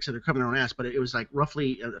they're just, like I said, they're covering their own ass. But it was like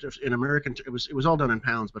roughly in American, it was all done in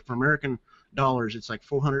pounds. But for American dollars, it's like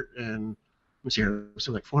 $450 let's see here,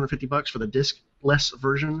 so like $450 for the disc-less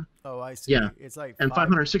version. Oh, I see. Yeah, it's like and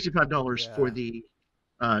 $565 for the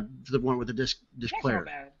one with the disc That's player. Not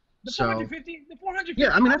bad. The 450, the 450.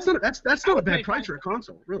 Yeah, I mean that's not a bad price for a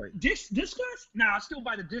console, really. Discless? Nah, I still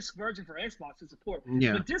buy the disc version for Xbox to support.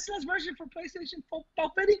 Yeah. But discless version for PlayStation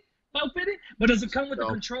 450? But does it come with the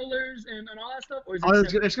controllers and all that stuff? Or is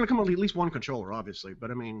it's going to come with at least one controller, obviously.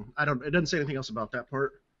 But I mean, it doesn't say anything else about that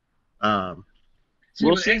part.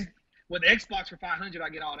 We'll see. With Xbox for $500, I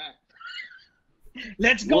get all that.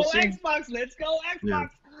 Let's go Xbox. Let's go Xbox. Yeah.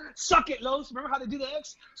 Suck it, Los. Remember how they do the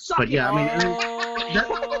X? Suck it. But yeah, I mean,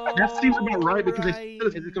 that seems about right because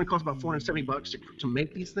it's going to cost about $470 to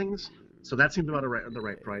make these things. So that seems about the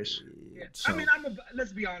right price. Yeah. So. I mean,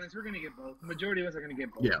 let's be honest. We're going to get both. The majority of us are going to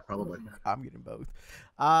get both. Yeah, probably. I'm getting both.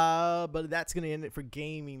 But that's going to end it for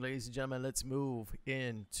gaming, ladies and gentlemen. Let's move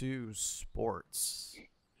into sports.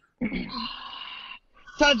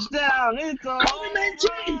 Touchdown! It's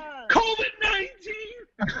COVID-19.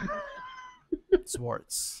 COVID-19.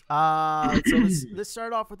 Sports. So let's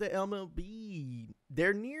start off with the MLB.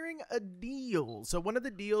 They're nearing a deal. So one of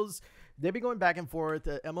the deals, they've been going back and forth.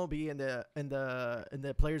 The MLB and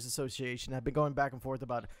the Players Association have been going back and forth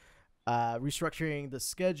about restructuring the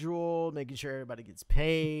schedule, making sure everybody gets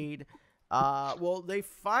paid. Well, they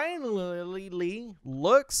finally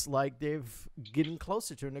looks like they've getting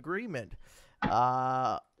closer to an agreement.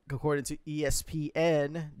 According to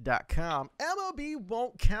ESPN.com, MLB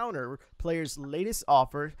won't counter players' latest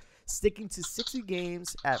offer, sticking to 60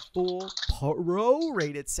 games at full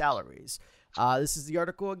pro-rated salaries. This is the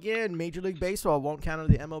article again. Major League Baseball won't counter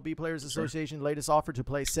the MLB Players Association's latest offer to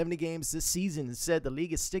play 70 games this season. Instead, the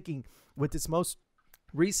league is sticking with its most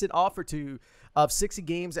recent offer of 60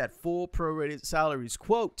 games at full pro-rated salaries.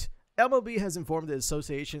 Quote, MLB has informed the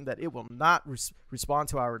association that it will not respond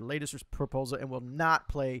to our latest proposal and will not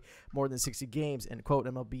play more than 60 games, end quote.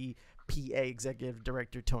 MLB PA Executive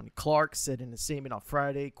Director Tony Clark said in a statement on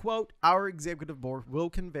Friday, quote, our executive board will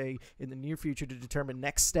convey in the near future to determine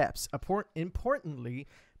next steps. Importantly,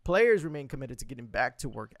 players remain committed to getting back to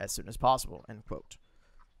work as soon as possible, end quote.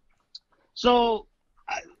 So,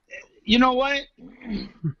 you know what?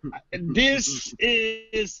 This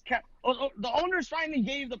is the owners finally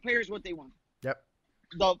gave the players what they want. Yep.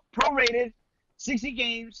 The prorated, 60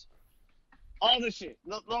 games, all this shit.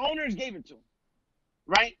 The owners gave it to them,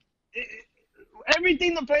 right?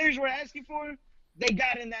 Everything the players were asking for, they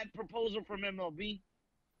got in that proposal from MLB.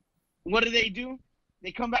 What do?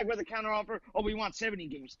 They come back with a counteroffer. Oh, we want 70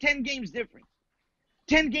 games. 10 games different.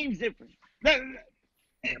 10 games different. But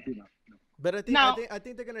I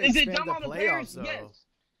think they're going to expand the playoffs, though. Yes.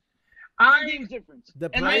 Games difference.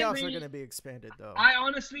 The playoffs are going to be expanded, though. I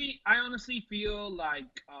honestly feel like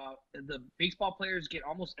the baseball players get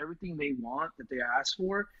almost everything they want that they ask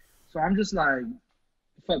for. So I'm just like,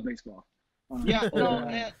 fuck baseball. Yeah,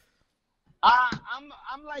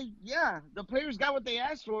 I'm like, yeah, the players got what they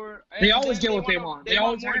asked for. They always get what they want. They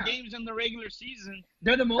always want more games in the regular season.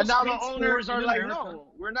 They're the most. And now the owners are like,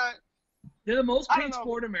 no, we're not. They're the most paid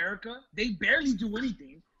sport in America. They barely do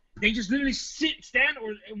anything. They just literally stand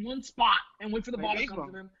in one spot and wait for the ball to come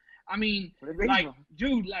to them. I mean, like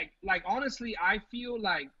honestly, I feel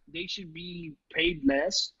like they should be paid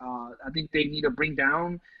less. I think they need to bring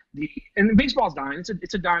down and baseball's dying.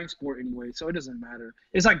 It's a dying sport anyway, so it doesn't matter.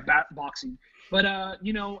 It's like boxing. But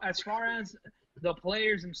as far as the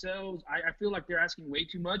players themselves, I feel like they're asking way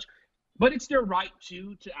too much. But it's their right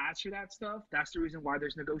to ask for that stuff. That's the reason why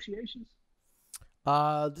there's negotiations.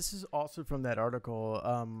 This is also from that article.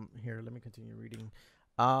 Here, let me continue reading.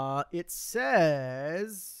 It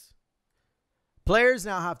says players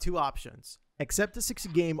now have two options: accept a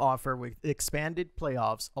 60-game offer with expanded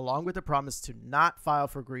playoffs, along with a promise to not file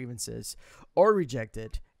for grievances, or reject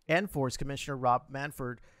it and force Commissioner Rob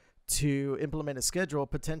Manfred to implement a schedule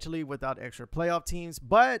potentially without extra playoff teams,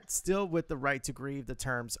 but still with the right to grieve the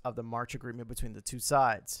terms of the March agreement between the two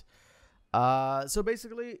sides. So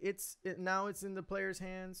basically, now it's in the players'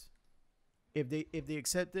 hands. If they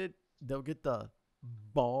accept it, they'll get the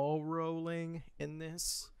ball rolling in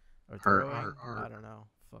this. Or I don't know,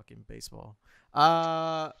 fucking baseball.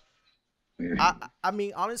 I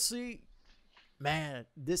mean, honestly, man,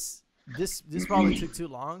 this probably took too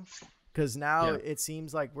long because now it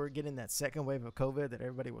seems like we're getting that second wave of COVID that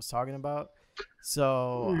everybody was talking about.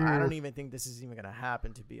 So I don't even think this is even going to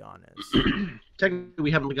happen, to be honest. Technically,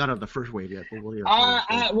 we haven't got out of the first wave yet. But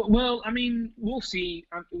well, I mean, we'll see.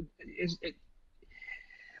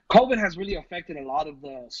 COVID has really affected a lot of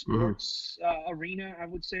the sports arena, I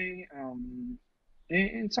would say.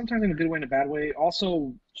 And sometimes in a good way and a bad way.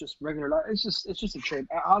 Also, just regular life. It's just a trip.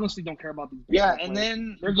 I honestly don't care about these. Yeah, and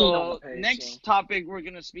then the next topic we're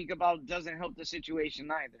gonna speak about doesn't help the situation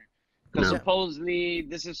either, because supposedly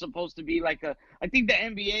this is supposed to be like I think the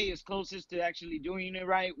NBA is closest to actually doing it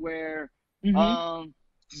right, where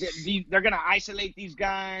they're gonna isolate these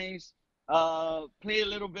guys, play a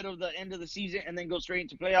little bit of the end of the season, and then go straight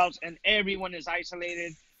into playoffs, and everyone is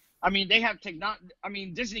isolated. I mean, they have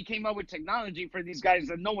Disney came up with technology for these guys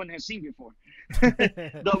that no one has seen before.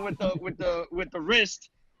 with the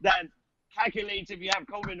wrist that calculates if you have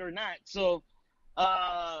COVID or not. So,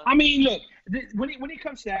 I mean, look, when it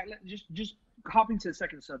comes to that, just hop into the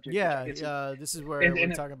second subject. Yeah, this is where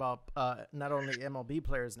we're talking about not only MLB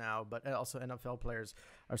players now, but also NFL players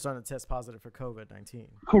are starting to test positive for COVID-19.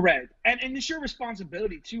 Correct, and it's your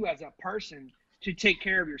responsibility too as a person to take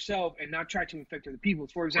care of yourself and not try to infect other people.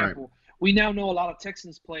 For example, we now know a lot of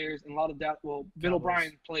Texans players and a lot of Bill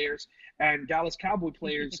O'Brien players and Dallas Cowboy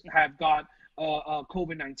players have got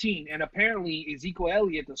COVID-19. And apparently Ezekiel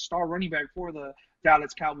Elliott, the star running back for the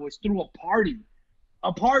Dallas Cowboys, threw a party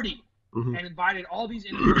and invited all these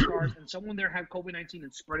NFL stars, and someone there had COVID-19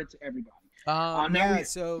 and spread it to everybody.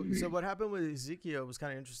 So what happened with Ezekiel was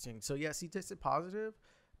kind of interesting. So yes, he tested positive,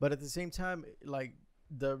 but at the same time, like,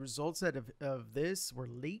 the results of this were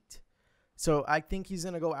leaked. So I think he's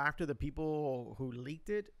going to go after the people who leaked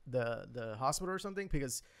it, the hospital or something,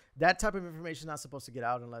 because that type of information is not supposed to get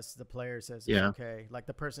out unless the player says it's okay, like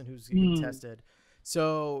the person who's getting tested.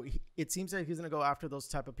 So it seems like he's going to go after those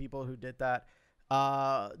type of people who did that.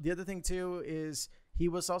 The other thing, too, is he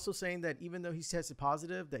was also saying that even though he's tested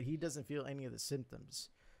positive, that he doesn't feel any of the symptoms,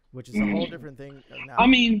 which is a whole different thing now. I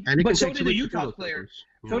mean, but so did the Utah players.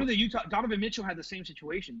 So did the Utah. Donovan Mitchell had the same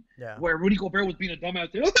situation. Yeah. Where Rudy Gobert was being a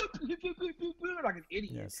dumbass, like an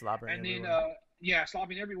idiot. Yeah, slobbering everywhere.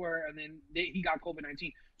 Slobbing everywhere, and then he got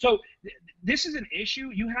COVID-19. So this is an issue.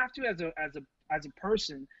 You have to, as a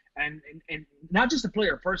person, and not just a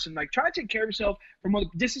player, a person, like, try to take care of yourself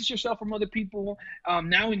distance yourself from other people.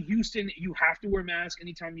 Now in Houston, you have to wear masks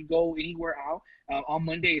anytime you go anywhere out. On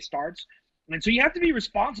Monday it starts. And so you have to be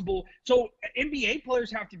responsible. So NBA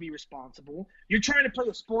players have to be responsible. You're trying to play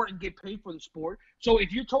a sport and get paid for the sport. So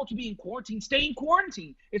if you're told to be in quarantine, stay in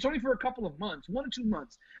quarantine. It's only for a couple of months, 1 or 2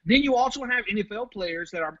 months. Then you also have NFL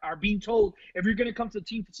players that are being told, if you're going to come to the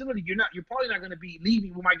team facility, you're probably not going to be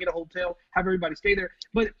leaving. We might get a hotel, have everybody stay there.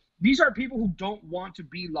 But these are people who don't want to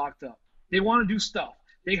be locked up. They want to do stuff.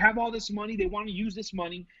 They have all this money. They want to use this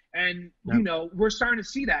money. And, we're starting to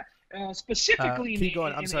see that. Specifically, keep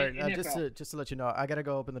going. I'm sorry. Just to let you know, I gotta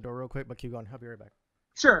go open the door real quick, but keep going. I'll be right back.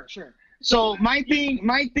 Sure. So my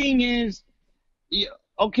thing is,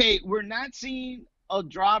 okay, we're not seeing a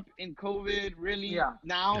drop in COVID really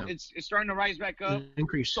now. Yeah. It's starting to rise back up.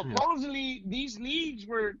 Increase. Supposedly, these leagues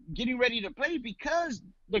were getting ready to play because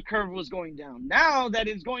the curve was going down. Now that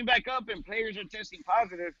it's going back up and players are testing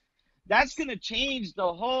positive, that's gonna change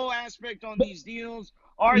the whole aspect on these deals.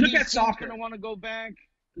 Are these teams gonna want to go back?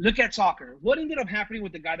 Look at soccer. What ended up happening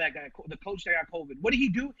with the coach that got COVID? What did he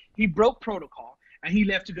do? He broke protocol and he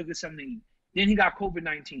left to go get something to eat. Then he got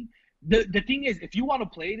COVID-19. The thing is, if you want to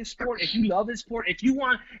play this sport, if you love this sport, if you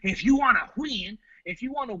want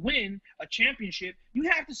to win a championship, you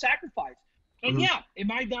have to sacrifice. And it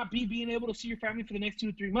might not be being able to see your family for the next 2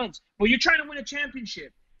 or 3 months, but you're trying to win a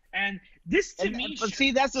championship. And this to me shows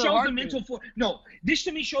the mental this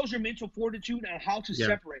to me shows your mental fortitude and how to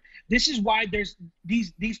separate. This is why there's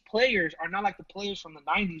these players are not like the players from the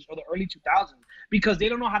 90s or the early 2000s, because they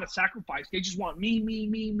don't know how to sacrifice. They just want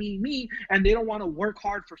me, and they don't want to work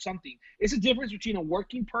hard for something. It's a difference between a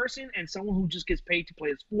working person and someone who just gets paid to play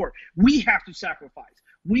a sport. We have to sacrifice.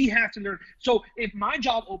 We have to learn. So if my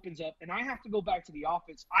job opens up and I have to go back to the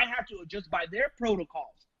office, I have to adjust by their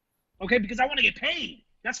protocols, okay? Because I want to get paid.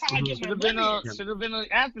 That's how I get my money. Should have been an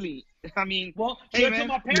athlete. I mean, hey, man,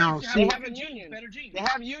 my parents they have unions. They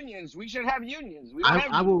have unions. We should have unions.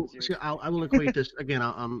 I will equate this again.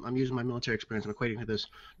 I'm using my military experience. I'm equating to this.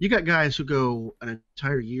 You got guys who go an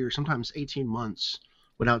entire year, sometimes 18 months,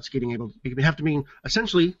 without getting able. They have to mean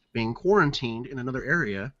essentially being quarantined in another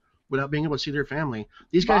area without being able to see their family.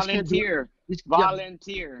 These guys volunteer.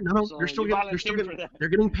 Volunteer. No, so they're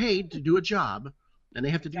getting paid to do a job. And they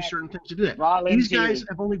have to do certain things to do that. These guys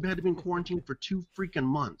have only had to be in quarantine for 2 freaking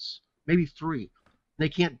months, maybe 3. They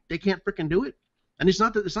can't freaking do it. And it's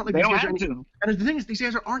not like they don't have to. And the thing is, these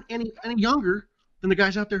guys aren't any younger than the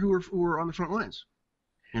guys out there who are on the front lines.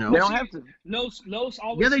 They don't have to. Los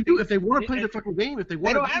always. Yeah, they do. If they want to play the fucking game, they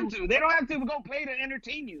don't have to. They don't have to go play to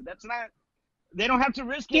entertain you. That's not. They don't have to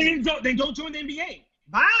risk it. They don't join the NBA.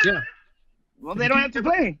 Bye. Yeah. Well, they don't have to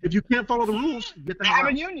play. If you can't follow the rules, get the hell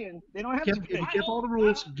out. They have a union. They don't have to play. If you can't follow the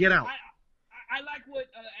rules, get out. I like what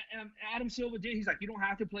Adam Silva did. He's like, you don't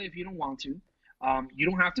have to play if you don't want to. You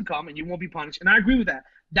don't have to come, and you won't be punished. And I agree with that.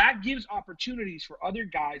 That gives opportunities for other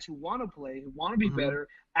guys who want to play, who want to be better,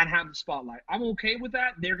 and have the spotlight. I'm okay with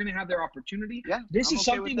that. They're going to have their opportunity. Yeah, this is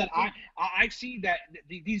something that I see that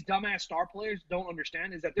these dumbass star players don't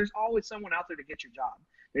understand, is that there's always someone out there to get your job.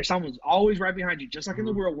 There's someone who's always right behind you, just like in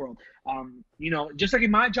the real world. Just like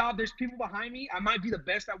in my job, there's people behind me. I might be the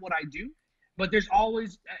best at what I do, but there's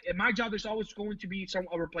always, in my job, there's always going to be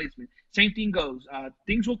a replacement. Same thing goes.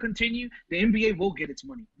 Things will continue. The NBA will get its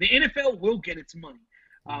money. The NFL will get its money.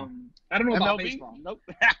 I don't know about baseball. Nope.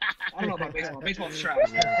 I don't know about baseball. Baseball's trash.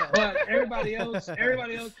 But everybody else,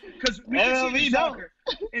 because we can see in soccer.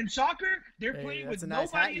 In soccer, they're playing with nobody. That's a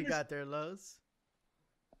nice hat you got there, Lowe's.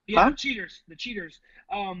 Yeah, the cheaters.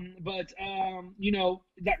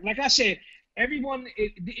 Like I said, everyone.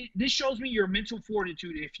 This shows me your mental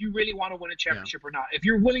fortitude if you really want to win a championship or not. If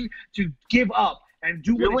you're willing to give up and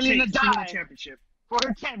do what it takes to win a championship. For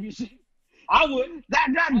a championship. I would. That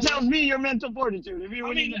tells me your mental fortitude. If you're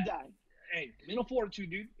willing to die. Hey, mental fortitude,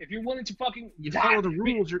 dude. If you're willing to fucking follow the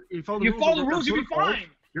rules, you follow the rules, you'll be fine.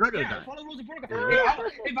 You're not gonna die. Follow the rules and protocol.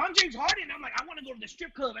 If I'm James Harden, I'm like, I want to go to the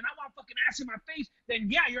strip club and I want fucking ass in my face, then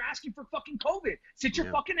yeah, you're asking for fucking COVID. Sit your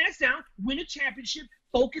fucking ass down, win a championship,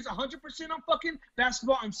 focus 100% on fucking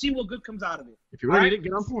basketball, and see what good comes out of it. If you're ready to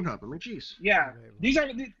get on Pornhub, I mean, jeez. Yeah,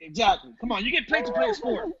 exactly. Come on, you get paid to play a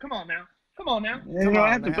sport. Come on now. You don't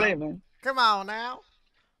have to play, man. Come on now.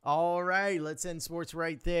 All right, let's end sports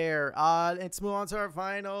right there. Let's move on to our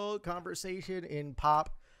final conversation in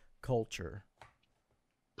pop culture.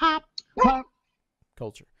 Pop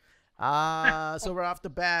culture. So right off the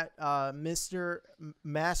bat, Mr.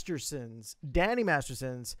 Masterson's, Danny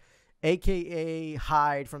Masterson's, a.k.a.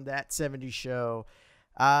 Hyde from That 70s Show.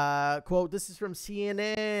 Quote, this is from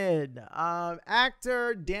CNN.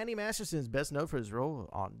 Actor Danny Masterson, best known for his role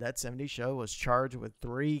on That 70s Show, was charged with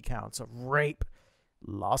 3 counts of rape.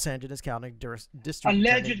 Los Angeles County District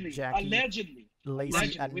allegedly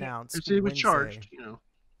Lacey announced he was charged,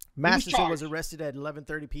 Masterson was arrested at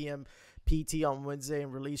 11:30 p.m. PT on Wednesday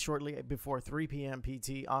and released shortly before 3 p.m.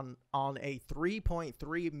 PT on a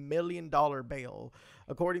 $3.3 million bail.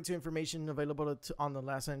 According to information available on the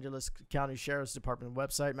Los Angeles County Sheriff's Department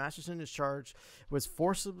website, Masterson is charged with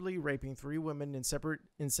forcibly raping 3 women in separate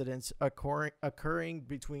incidents occurring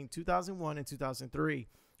between 2001 and 2003.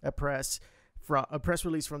 A press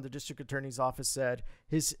release from the district attorney's office said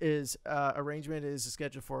his arraignment is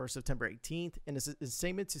scheduled for September 18th. In a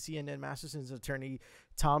statement to CNN, Masterson's attorney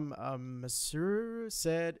Tom Masur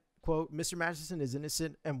said, quote, Mr. Masterson is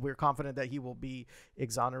innocent and we're confident that he will be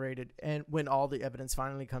exonerated and when all the evidence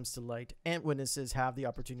finally comes to light and witnesses have the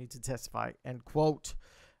opportunity to testify, end quote.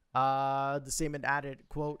 The statement added,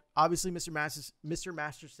 quote, obviously Mr.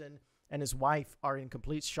 Masterson and his wife are in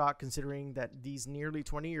complete shock considering that these nearly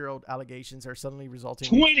 20-year-old allegations are suddenly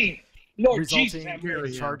resulting in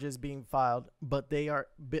charges being filed, but they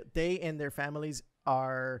and their families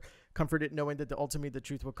are comforted knowing that ultimately the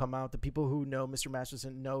truth will come out. The people who know Mr.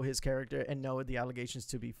 Masterson know his character and know the allegations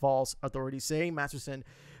to be false. Authorities say Masterson,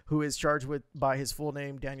 who is charged with by his full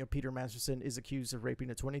name, Daniel Peter Masterson, is accused of raping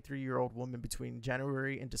a 23-year-old woman between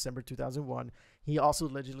January and December 2001. He also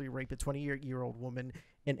allegedly raped a 20-year-old woman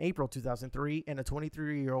in April 2003 and a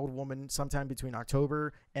 23-year-old woman sometime between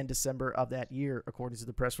October and December of that year, according to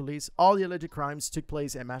the press release. All the alleged crimes took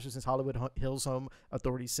place at Masterson's Hollywood Hills home,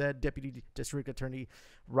 authorities said. Deputy District Attorney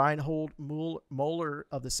Reinhold Moeller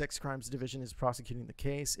of the Sex Crimes Division is prosecuting the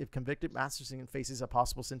case. If convicted, Masterson faces a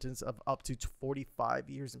possible sentence of up to 45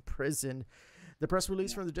 years in prison. The press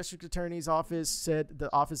release from the district attorney's office said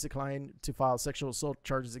the office declined to file sexual assault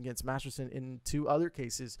charges against Masterson in 2 other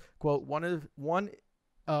cases. Quote, one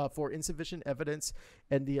for insufficient evidence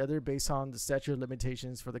and the other based on the statute of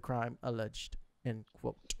limitations for the crime alleged, end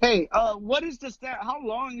quote. Hey, what is the how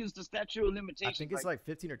long is the statute of limitations? I think it's like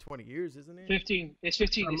 15 or 20 years, isn't it? 15. It's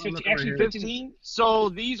 15. It's 15. Actually, 15. So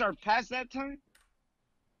these are past that time?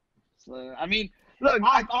 So, I mean, look,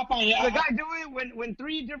 I'll find out. The guy do it when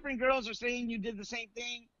 3 different girls are saying you did the same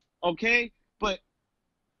thing, okay? But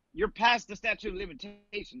you're past the statute of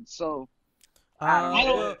limitations, so I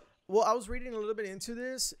don't. Well, I was reading a little bit into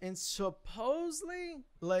this, and supposedly,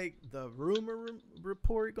 like the rumor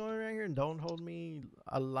report going around here, and don't hold me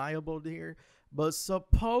liable here, but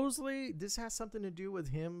supposedly this has something to do with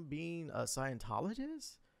him being a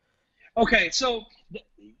Scientologist. Okay, so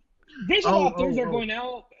there's a lot of things that are going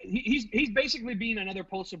out. He's basically being another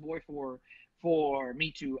poster boy for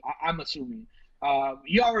Me Too. I'm assuming.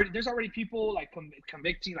 There's already people like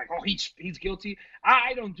convicting, like, oh, he's guilty.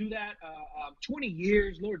 I don't do that. 20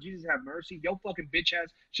 years, Lord Jesus have mercy. Yo fucking bitch ass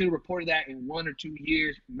should have reported that in 1 or 2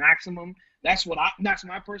 years maximum. That's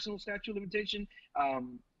my personal statute of limitation.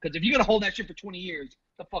 Because if you're gonna hold that shit for 20 years,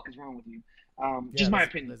 the fuck is wrong with you? Just my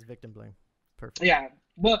opinion. That's victim blame. Perfect. Yeah,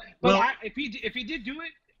 but if he did do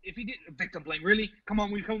it, if he did victim blame, really? Come on,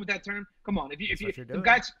 we come with that term. Come on, if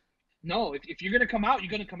guys. No, if you're gonna come out, you're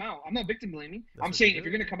gonna come out. I'm not victim blaming. I'm saying if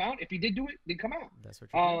you're gonna come out, if he did do it, then come out. That's what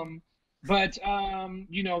you're doing. But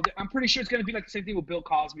you know, I'm pretty sure it's gonna be like the same thing with Bill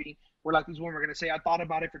Cosby, where like these women are gonna say, I thought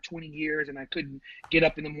about it for 20 years and I couldn't get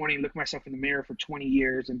up in the morning and look myself in the mirror for 20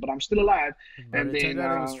 years, but I'm still alive. But and it then turned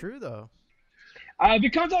out it was true though. If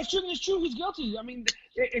it comes out true, then it's true. He's guilty. I mean,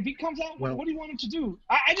 if he comes out, what do you want him to do?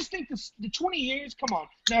 I just think the 20 years. Come on.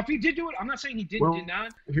 Now, if he did do it, I'm not saying he did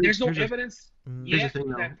not. There's no evidence yet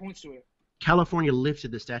that points to it. California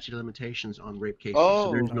lifted the statute of limitations on rape cases,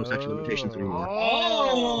 so there's no statute of limitations anymore.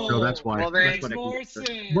 So that's why. Well, that's more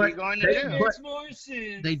sense.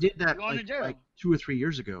 They did that like 2 or 3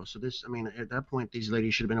 years ago. So this, I mean, at that point, these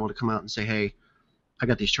ladies should have been able to come out and say, "Hey, I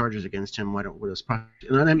got these charges against him. Why don't we just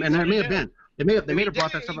prosecute?" And that may have been. They may have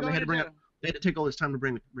brought that stuff up. They had to bring up. They had to take all this time to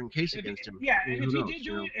bring case against him. Yeah, and if he did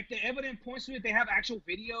do it, if the evidence points to it, they have actual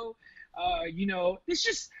video. You know, it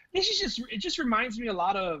just reminds me a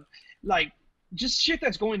lot of like just shit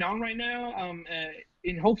that's going on right now.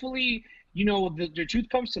 And hopefully, you know, the truth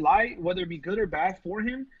comes to light, whether it be good or bad for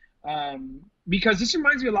him. Because this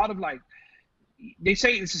reminds me a lot of like they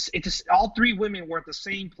say it's all 3 women were at the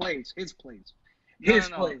same place, his place.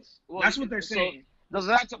 Well, that's what they're saying. So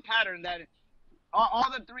that's a pattern that all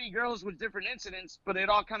the 3 girls with different incidents, but it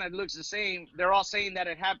all kind of looks the same. They're all saying that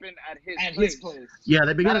it happened at his place. Yeah,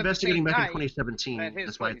 they began investigating back in 2017.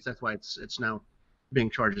 That's why it's now being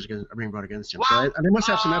brought against him. Well, so they must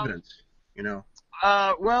have some evidence, you know.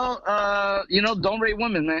 You know, don't rape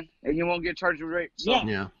women, man, and you won't get charged with rape. So.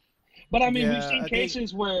 Yeah. But I mean, we've seen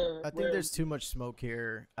cases where I think there's too much smoke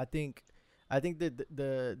here. I think that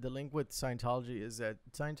the link with Scientology is that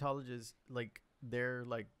Scientologists, like, they're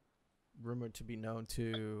like rumored to be known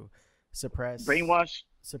to suppress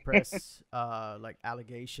like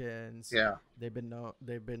allegations. Yeah, they've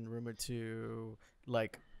been rumored to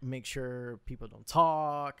like make sure people don't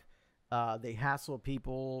talk. They hassle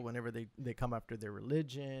people whenever they come after their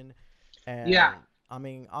religion. And I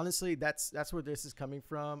mean, honestly, that's where this is coming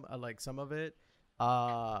from. Like some of it.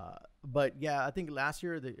 But yeah, I think last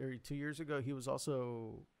year or 2 years ago, he was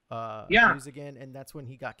also accused again, and that's when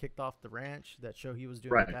he got kicked off the ranch. That show he was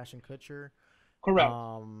doing with Ashton Kutcher. Correct.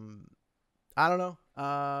 I don't know.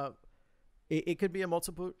 It could be a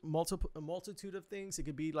multitude of things. It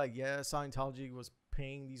could be like, Scientology was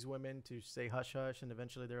paying these women to say hush hush, and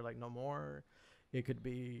eventually they're like, no more. It could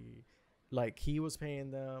be like he was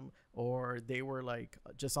paying them, or they were like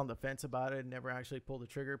just on the fence about it and never actually pulled the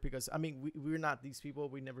trigger. Because I mean, we're not these people.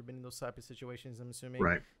 We've never been in those type of situations, I'm assuming.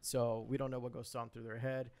 Right. So we don't know what goes on through their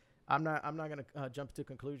head. I'm not gonna jump to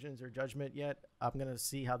conclusions or judgment yet. I'm gonna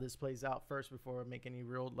see how this plays out first before I make any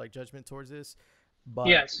real like judgment towards this.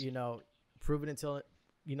 But you know, prove it until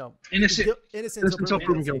innocent until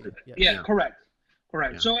proven guilty. Yeah, correct.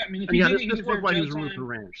 Yeah. So I mean, if that's why he was removed from the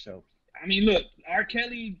ranch. So I mean, look, R.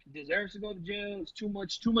 Kelly deserves to go to jail. It's too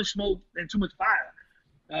much smoke and too much fire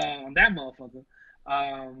on that motherfucker.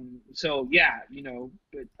 So yeah, you know,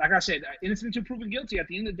 but like I said, innocent until proven guilty. At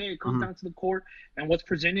the end of the day, it comes down to the court and what's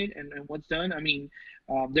presented and what's done. I mean,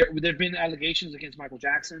 there've been allegations against Michael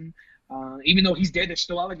Jackson. Even though he's dead, there's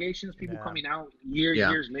still allegations. People coming out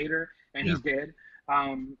years later, and he's dead.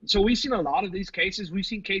 So we've seen a lot of these cases. We've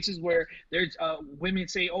seen cases where there's women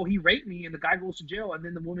say, "Oh, he raped me," and the guy goes to jail, and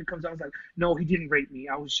then the woman comes out and is like, "No, he didn't rape me.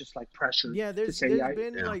 I was just like pressured." Yeah, there's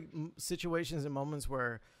been like situations and moments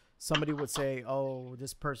where somebody would say, "Oh,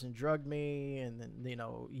 this person drugged me and then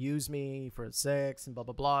used me for sex and blah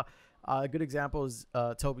blah blah." A good example is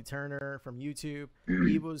Toby Turner from YouTube.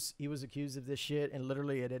 He was accused of this shit, and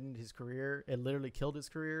literally it ended his career. It literally killed his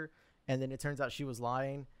career, and then it turns out she was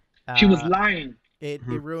lying. She was lying. It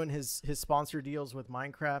ruined his sponsor deals with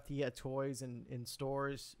Minecraft. He had toys in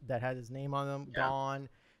stores that had his name on them gone.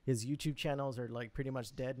 His YouTube channels are like pretty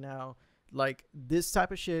much dead now. Like this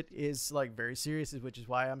type of shit is like very serious, which is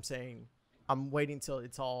why I'm saying I'm waiting till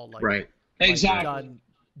it's all like done,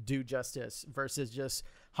 do justice versus just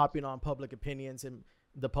hopping on public opinions in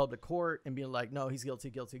the public court and being like, no, he's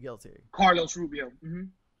guilty. Carlos Rubio.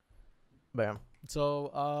 Bam.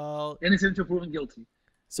 So innocent until proven guilty.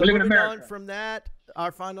 So moving on from that,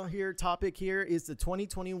 our final topic here is the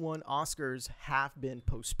 2021 Oscars have been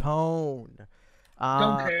postponed.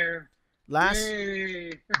 Don't care.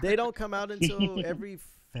 They don't come out until every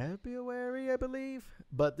February, I believe.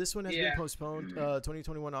 But this one has been postponed.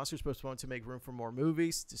 2021 Oscars postponed to make room for more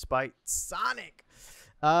movies, despite Sonic.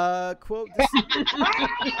 Quote.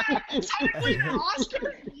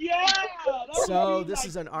 So this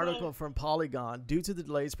is an article from Polygon. Due to the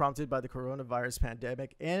delays prompted by the coronavirus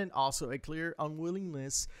pandemic and also a clear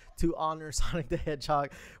unwillingness to honor Sonic the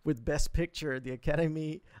Hedgehog with Best Picture, the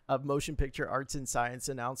Academy of Motion Picture Arts and Science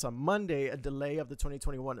announced on Monday a delay of the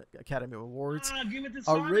 2021 Academy Awards.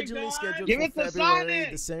 Originally scheduled for February,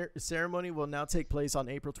 the ceremony will now take place on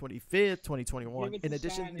April 25th, 2021. In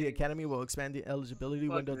addition, the Academy will expand the eligibility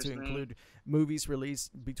window to include movies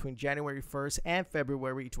released between January 1st and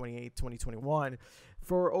February 28th, 2021.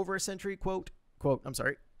 For over a century,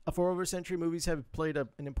 for over a century, movies have played an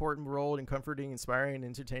important role in comforting, inspiring, and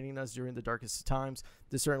entertaining us during the darkest of times.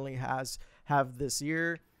 This certainly have this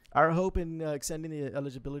year. Our hope in extending the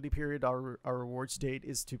eligibility period, our awards date,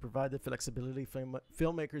 is to provide the flexibility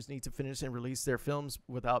filmmakers need to finish and release their films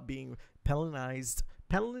without being penalized.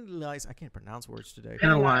 I can't pronounce words today.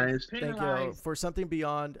 Penalized. Thank you. For something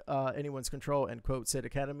beyond anyone's control, end quote, said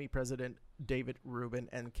Academy President David Rubin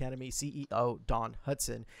and Academy CEO Don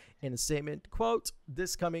Hudson in a statement. Quote,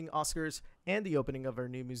 this coming Oscars and the opening of our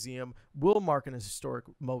new museum will mark an historic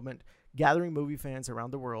moment, gathering movie fans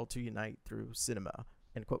around the world to unite through cinema.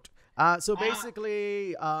 End quote. So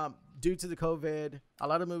basically, due to the COVID, a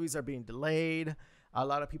lot of movies are being delayed. A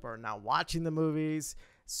lot of people are not watching the movies.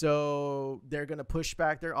 So they're going to push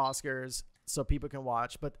back their Oscars so people can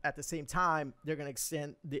watch. But at the same time, they're going to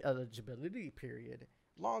extend the eligibility period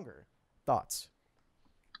longer. Thoughts?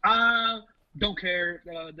 Don't care.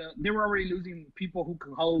 They were already losing people who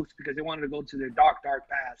can host because they wanted to go to their dark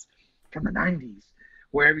past from the 90s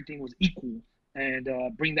where everything was equal. And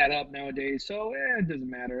bring that up nowadays, so it doesn't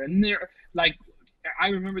matter. And they're like, I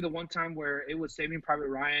remember the one time where it was Saving Private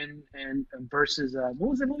Ryan and versus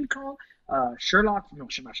what was the movie called?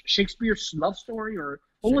 Shakespeare's Love Story, or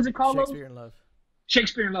what was it called? Shakespeare in Love.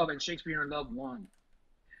 Shakespeare in Love, and Shakespeare in Love won.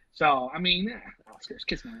 So I mean, Oscars,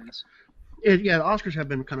 kiss my ass. The Oscars have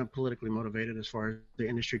been kind of politically motivated as far as the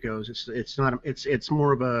industry goes. It's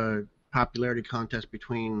more of a popularity contest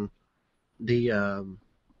between the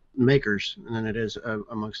makers than it is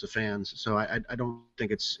amongst the fans. So I don't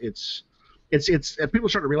think it's people are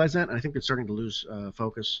starting to realize that, and I think it's starting to lose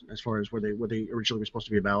focus as far as where they originally were supposed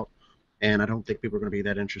to be about. And I don't think people are going to be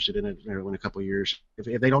that interested in it in a couple of years.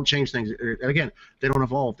 If they don't change things, again, they don't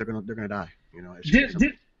evolve, they're gonna die. You know.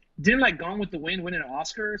 Didn't like Gone with the Wind win an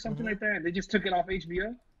Oscar or something like that? They just took it off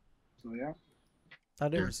HBO. So yeah.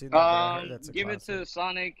 I've never seen that. Give it to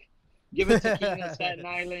Sonic. Give it to King of Staten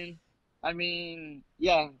Island. I mean,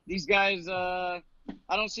 yeah, these guys, I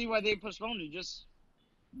don't see why they postponed it. Just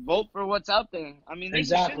vote for what's out there. I mean,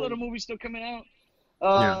 there's a shitload of movies still coming out.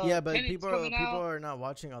 But people are not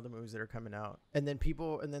watching all the movies that are coming out. And then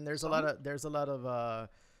there's a lot of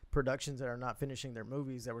productions that are not finishing their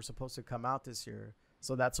movies that were supposed to come out this year.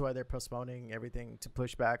 So that's why they're postponing everything to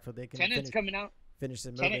push back so they can finish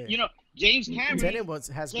the movie. You know, James Cameron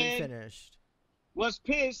has been finished. Was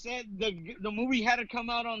pissed that the movie had to come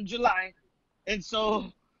out on July, and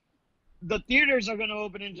so the theaters are gonna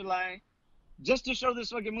open in July just to show this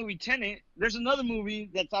fucking movie Tenet. There's another movie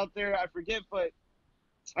that's out there, I forget, but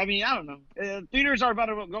I mean, I don't know. Theaters are about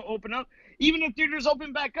to go open up. Even if theaters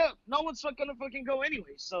open back up, no one's gonna fucking go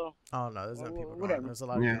anyway. So no, there's not people going. There's a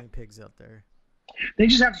lot of guinea pigs out there. They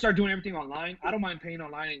just have to start doing everything online. I don't mind paying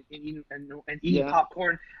online and eating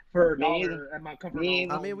popcorn for $1 at my comfort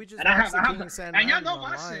home. I mean, we just watched the King of Staten Island y'all know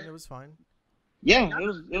online. my shit. It was fine. Yeah,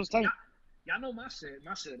 it was time. Y'all know my setup.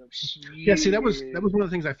 Yeah, see, that was one of the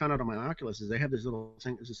things I found out on my Oculus is they have this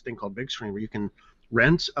thing called Big Screen where you can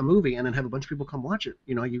rent a movie and then have a bunch of people come watch it.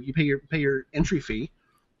 You know, you pay your entry fee,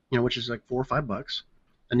 you know, which is like $4 or $5,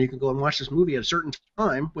 and you can go and watch this movie at a certain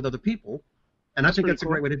time with other people. And I think that's a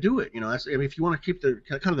great way to do it. You know, if you want to keep the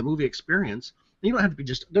kind of the movie experience, you don't have to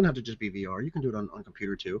doesn't have to just be VR. You can do it on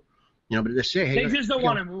computer too. You know, but they say, hey, they just don't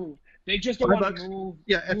want to move. They just don't want to move.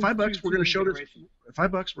 Yeah, at $5, we're going to show this. At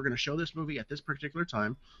 $5, we're going to show this movie at this particular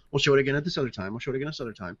time. We'll show it again at this other time. We'll show it again at this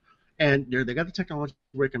other time. And they got the technology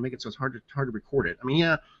where it can make it so it's hard to record it. I mean,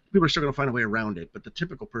 yeah, people are still going to find a way around it, but the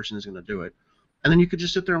typical person is going to do it. And then you could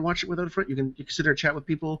just sit there and watch it without a friend. You can sit there and chat with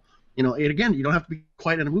people. You know, and again, you don't have to be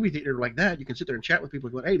quiet in a movie theater like that. You can sit there and chat with people.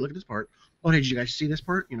 Go, hey, look at this part. Oh, hey, did you guys see this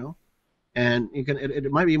part? You know, and you can. It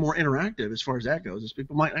might be more interactive as far as that goes. As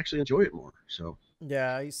people might actually enjoy it more. So.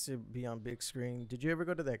 Yeah, I used to be on big screen. Did you ever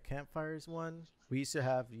go to that Campfires one? We used to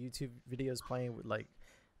have YouTube videos playing with like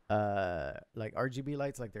like RGB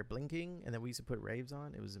lights, like they're blinking, and then we used to put raves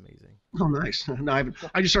on. It was amazing. Oh, nice. No,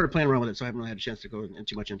 I just started playing around with it, so I haven't really had a chance to go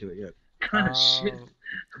too much into it yet.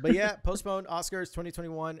 But yeah, Postponed Oscars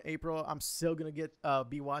 2021 April. I'm still gonna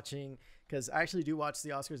be watching, because I actually do watch the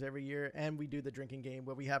Oscars every year, and we do the drinking game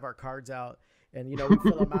where we have our cards out, and we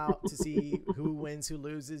fill them out to see who wins, who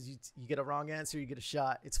loses. You get a wrong answer, you get a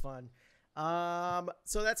shot. It's fun.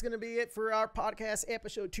 So that's gonna be it for our podcast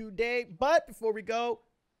episode today. But before we go,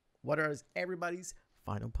 what are everybody's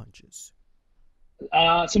final punches?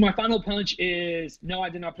 So my final punch is no, I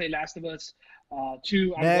did not play Last of Us.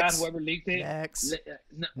 2, I'm glad whoever leaked it.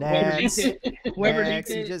 Whoever leaked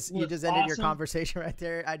it. You just ended your conversation right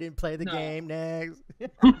there. I didn't play the game. Next.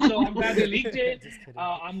 So I'm glad they leaked it.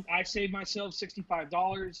 I saved myself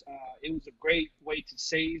 $65. It was a great way to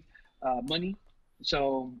save money.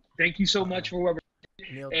 So thank you so much for whoever.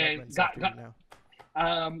 And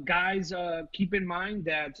guys, keep in mind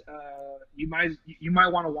that you might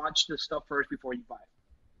want to watch this stuff first before you buy it.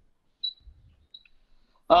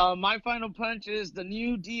 My final punch is the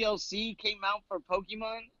new DLC came out for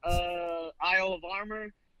Pokemon, Isle of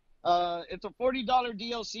Armor. It's a $40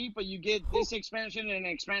 DLC, but you get this expansion and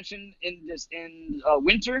an expansion in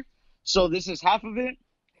winter. So this is half of it.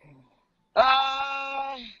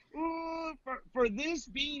 For this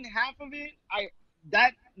being half of it,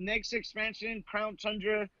 that next expansion, Crown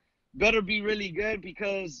Tundra, better be really good,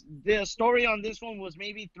 because the story on this one was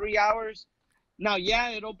maybe 3 hours. Now, yeah,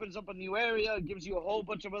 it opens up a new area. It gives you a whole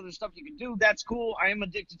bunch of other stuff you can do. That's cool. I am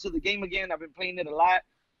addicted to the game again. I've been playing it a lot.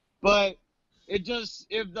 But it just,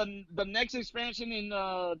 if the next expansion in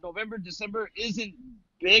November, December isn't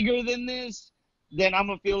bigger than this, then I'm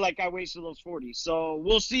going to feel like I wasted those 40. So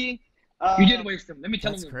we'll see. You did waste them. Let me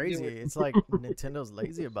tell you. That's crazy. It's like Nintendo's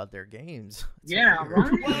lazy about their games. Right?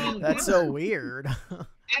 That's so weird.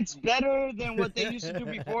 It's better than what they used to do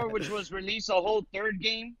before, which was release a whole third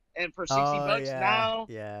game. And for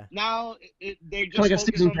 $60 now they just like a focus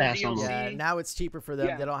season on pass the DLC. Yeah, now it's cheaper for them.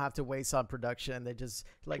 Yeah. They don't have to waste on production. They just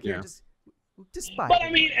just buy. But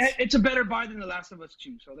I mean, it's a better buy than The Last of Us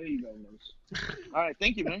 2. So there you go, Los. All right,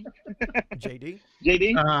 thank you, man. JD.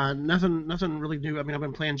 Nothing really new. I mean, I've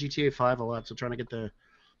been playing GTA 5 a lot, so trying to get the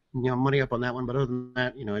money up on that one. But other than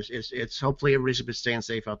that, it's hopefully everybody's been staying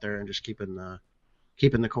safe out there and just keeping the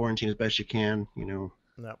quarantine as best you can. No.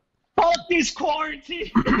 Fuck this quarantine.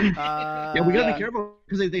 Yeah, we gotta be careful,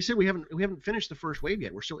 because they said we haven't finished the first wave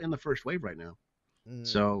yet. We're still in the first wave right now.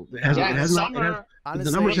 So the numbers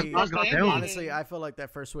have not gone down. Honestly, I feel like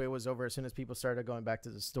that first wave was over as soon as people started going back to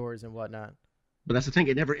the stores and whatnot. But that's the thing;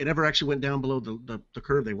 it never actually went down below the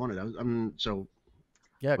curve they wanted.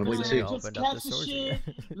 Yeah, just catch the shit,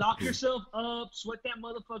 lock yourself up, sweat that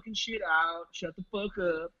motherfucking shit out, shut the fuck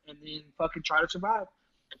up, and then fucking try to survive.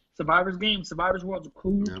 Survivor's game, Survivor's World's a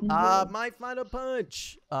cool. My final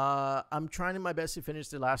punch. I'm trying my best to finish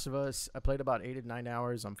The Last of Us. I played about 8 to 9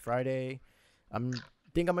 hours on Friday. I'm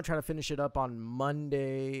gonna try to finish it up on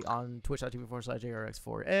Monday on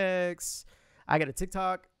twitch.tv/JRX4X. I got a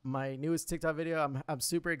TikTok, my newest TikTok video. I'm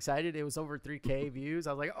super excited. It was over 3K views.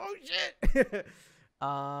 I was like, oh shit. But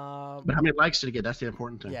how many likes did it get? That's the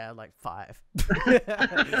important thing. Yeah, like 5.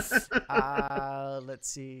 Let's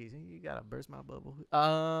see. You gotta burst my bubble.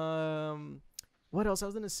 What else? I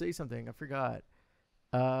was gonna say something. I forgot.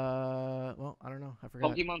 Well, I don't know. I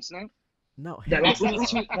forgot. Pokemon Snap? No. The Last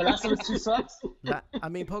of Us 2 sucks. I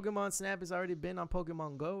mean, Pokemon Snap has already been on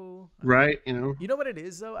Pokemon Go. Right. You know what it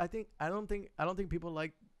is though? I don't think people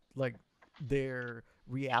like their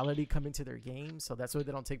reality coming to their games, so that's why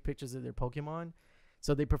they don't take pictures of their Pokemon.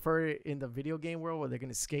 So they prefer it in the video game world where they can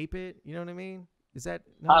escape it. You know what I mean? Is that?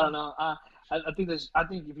 No? I don't know. I think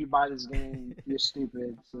if you buy this game, you're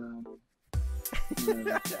stupid. So,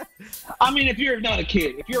 yeah. I mean, if you're not a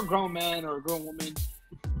kid, if you're a grown man or a grown woman,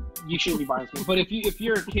 you shouldn't be buying this game. But if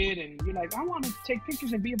you're a kid and you're like, I want to take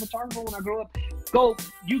pictures and be a photographer when I grow up, go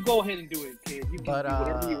ahead and do it, kid. You can do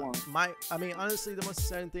whatever you want. I mean, honestly, the most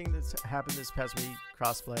exciting thing that's happened this past week,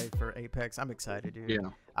 crossplay for Apex. I'm excited, dude. Yeah.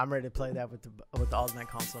 I'm ready to play that with the Ultimate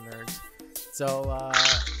Console nerds. So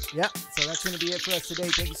yeah, so that's gonna be it for us today.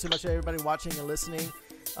 Thank you so much to everybody watching and listening.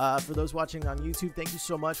 For those watching on YouTube, thank you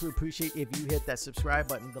so much. We appreciate if you hit that subscribe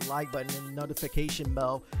button, the like button, and the notification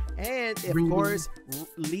bell. And of course,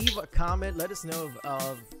 leave a comment. Let us know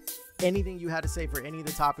of anything you had to say for any of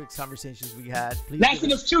the topics, conversations we had. Please Last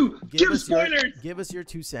of Us 2. Give spoilers. Give us your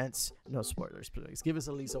 2 cents. No spoilers, please. Give us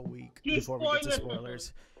at least a week before we get to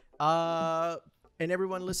spoilers. And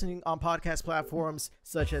everyone listening on podcast platforms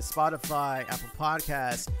such as Spotify, Apple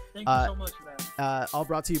Podcasts. Thank you so much for that. All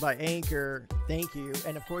brought to you by Anchor. Thank you.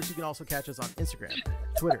 And of course, you can also catch us on Instagram,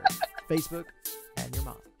 Twitter, Facebook, and and your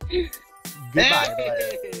mom. Goodbye,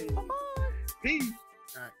 hey. everybody. Peace.